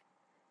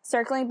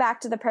 Circling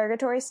back to the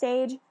Purgatory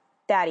stage,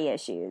 Daddy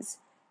Issues.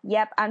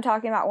 Yep, I'm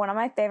talking about one of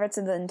my favorites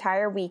of the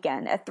entire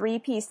weekend, a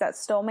three-piece that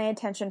stole my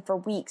attention for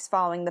weeks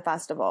following the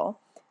festival.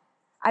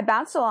 I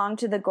bounced along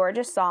to the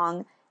gorgeous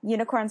song,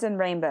 Unicorns and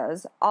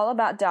Rainbows, all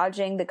about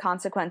dodging the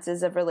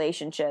consequences of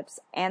relationships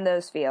and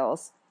those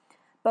feels.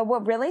 But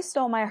what really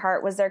stole my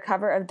heart was their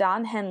cover of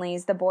Don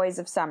Henley's The Boys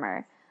of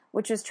Summer,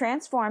 which was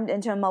transformed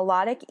into a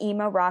melodic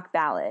emo rock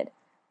ballad.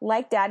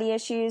 Like Daddy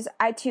Issues,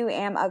 I too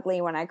am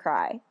ugly when I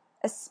cry,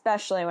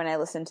 especially when I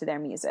listen to their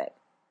music.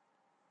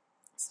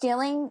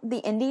 Stealing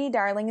the indie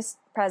darlings'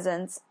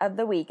 presence of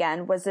the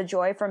weekend was The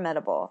Joy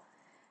Formidable.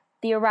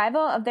 The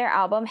arrival of their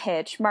album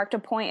Hitch marked a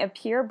point of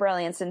pure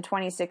brilliance in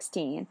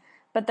 2016,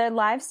 but their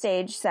live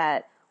stage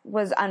set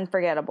was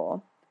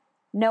unforgettable.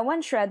 No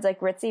one shreds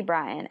like Ritzy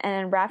Bryan, an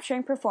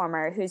enrapturing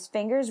performer whose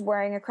fingers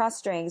whirring across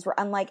strings were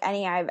unlike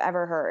any I've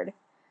ever heard.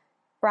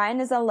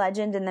 Bryan is a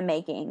legend in the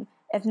making,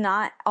 if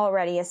not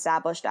already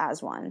established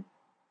as one.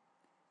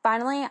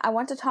 Finally, I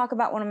want to talk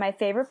about one of my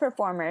favorite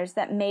performers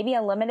that maybe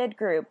a limited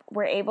group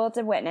were able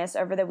to witness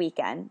over the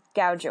weekend,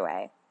 Gouge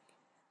Away.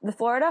 The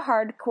Florida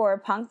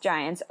hardcore punk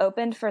giants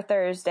opened for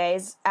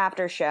Thursday's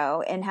after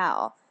show in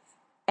Hell,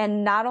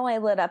 and not only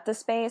lit up the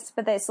space,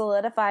 but they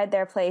solidified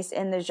their place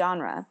in the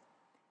genre.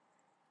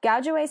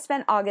 Gouge Away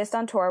spent August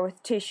on tour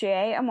with Touche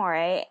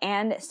Amore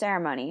and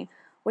Ceremony,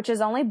 which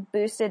has only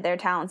boosted their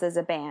talents as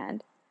a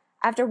band.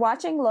 After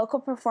watching local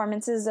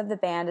performances of the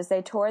band as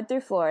they toured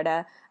through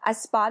Florida, I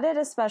spotted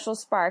a special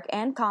spark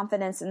and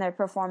confidence in their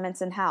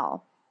performance in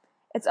Hell.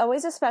 It's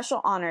always a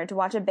special honor to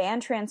watch a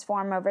band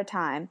transform over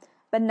time,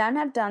 but none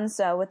have done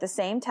so with the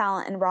same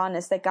talent and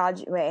rawness that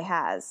Gouge Away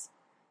has.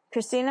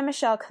 Christina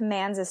Michelle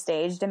commands the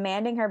stage,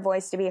 demanding her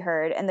voice to be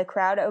heard, and the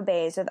crowd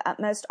obeys with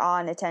utmost awe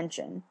and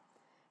attention.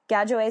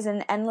 Gouge Away is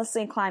an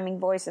endlessly climbing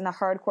voice in the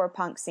hardcore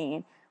punk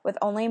scene, with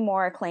only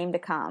more acclaim to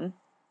come.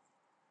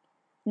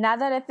 Now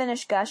that I've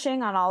finished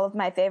gushing on all of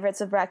my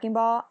favorites of Wrecking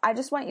Ball, I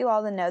just want you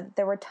all to know that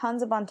there were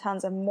tons upon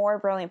tons of more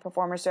brilliant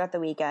performers throughout the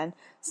weekend,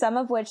 some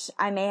of which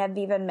I may have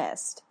even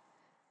missed.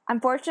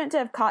 I'm fortunate to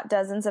have caught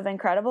dozens of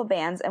incredible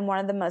bands in one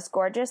of the most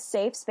gorgeous,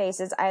 safe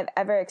spaces I have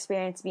ever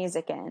experienced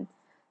music in.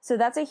 So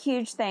that's a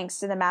huge thanks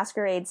to the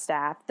Masquerade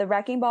staff, the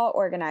Wrecking Ball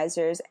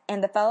organizers,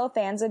 and the fellow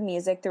fans of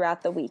music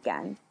throughout the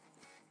weekend.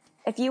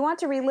 If you want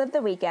to relive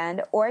the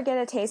weekend or get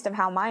a taste of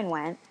how mine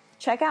went,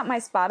 check out my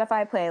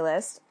Spotify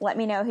playlist, let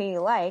me know who you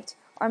liked,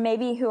 or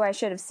maybe who I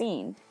should have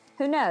seen.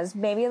 Who knows,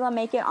 maybe they'll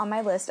make it on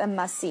my list of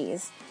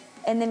must-sees.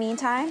 In the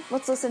meantime,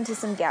 let's listen to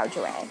some Gouge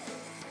Away.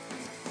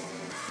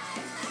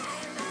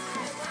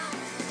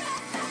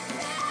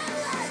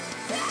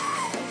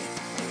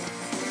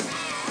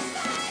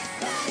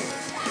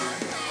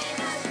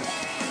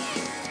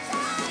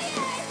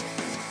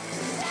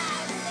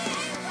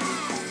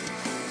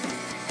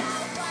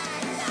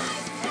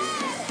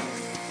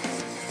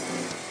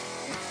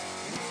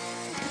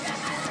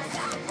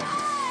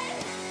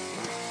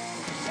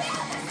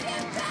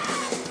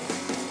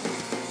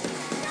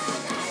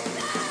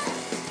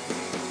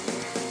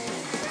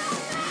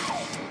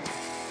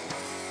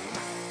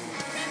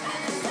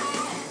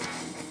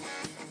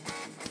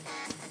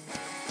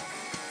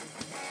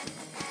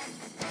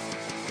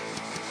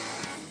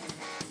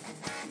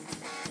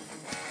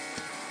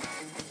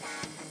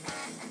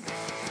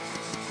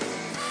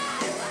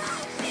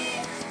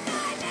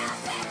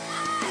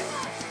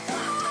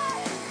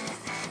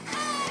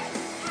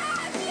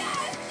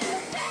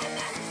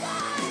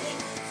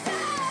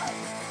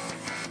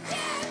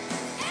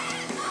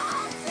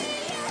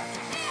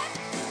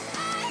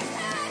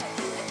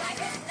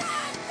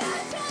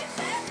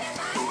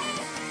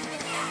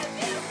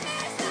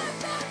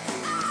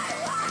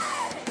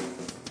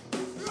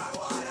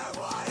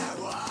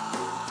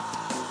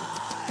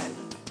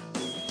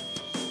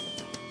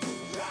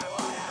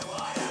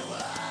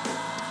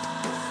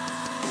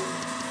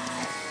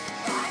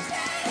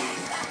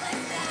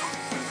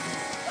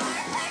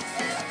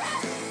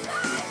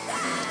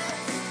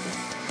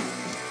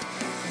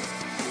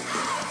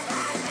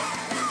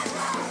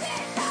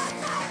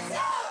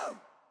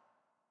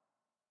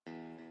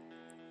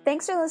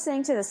 Thanks for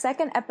listening to the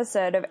second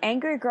episode of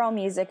Angry Girl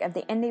Music of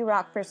the Indie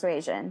Rock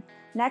Persuasion.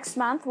 Next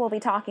month, we'll be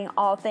talking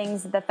all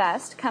things The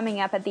Fest,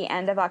 coming up at the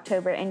end of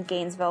October in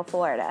Gainesville,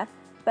 Florida.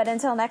 But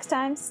until next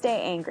time,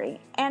 stay angry,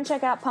 and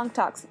check out Punk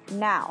Talks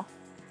now.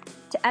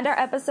 To end our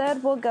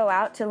episode, we'll go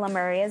out to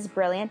Lemuria's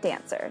Brilliant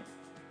Dancer.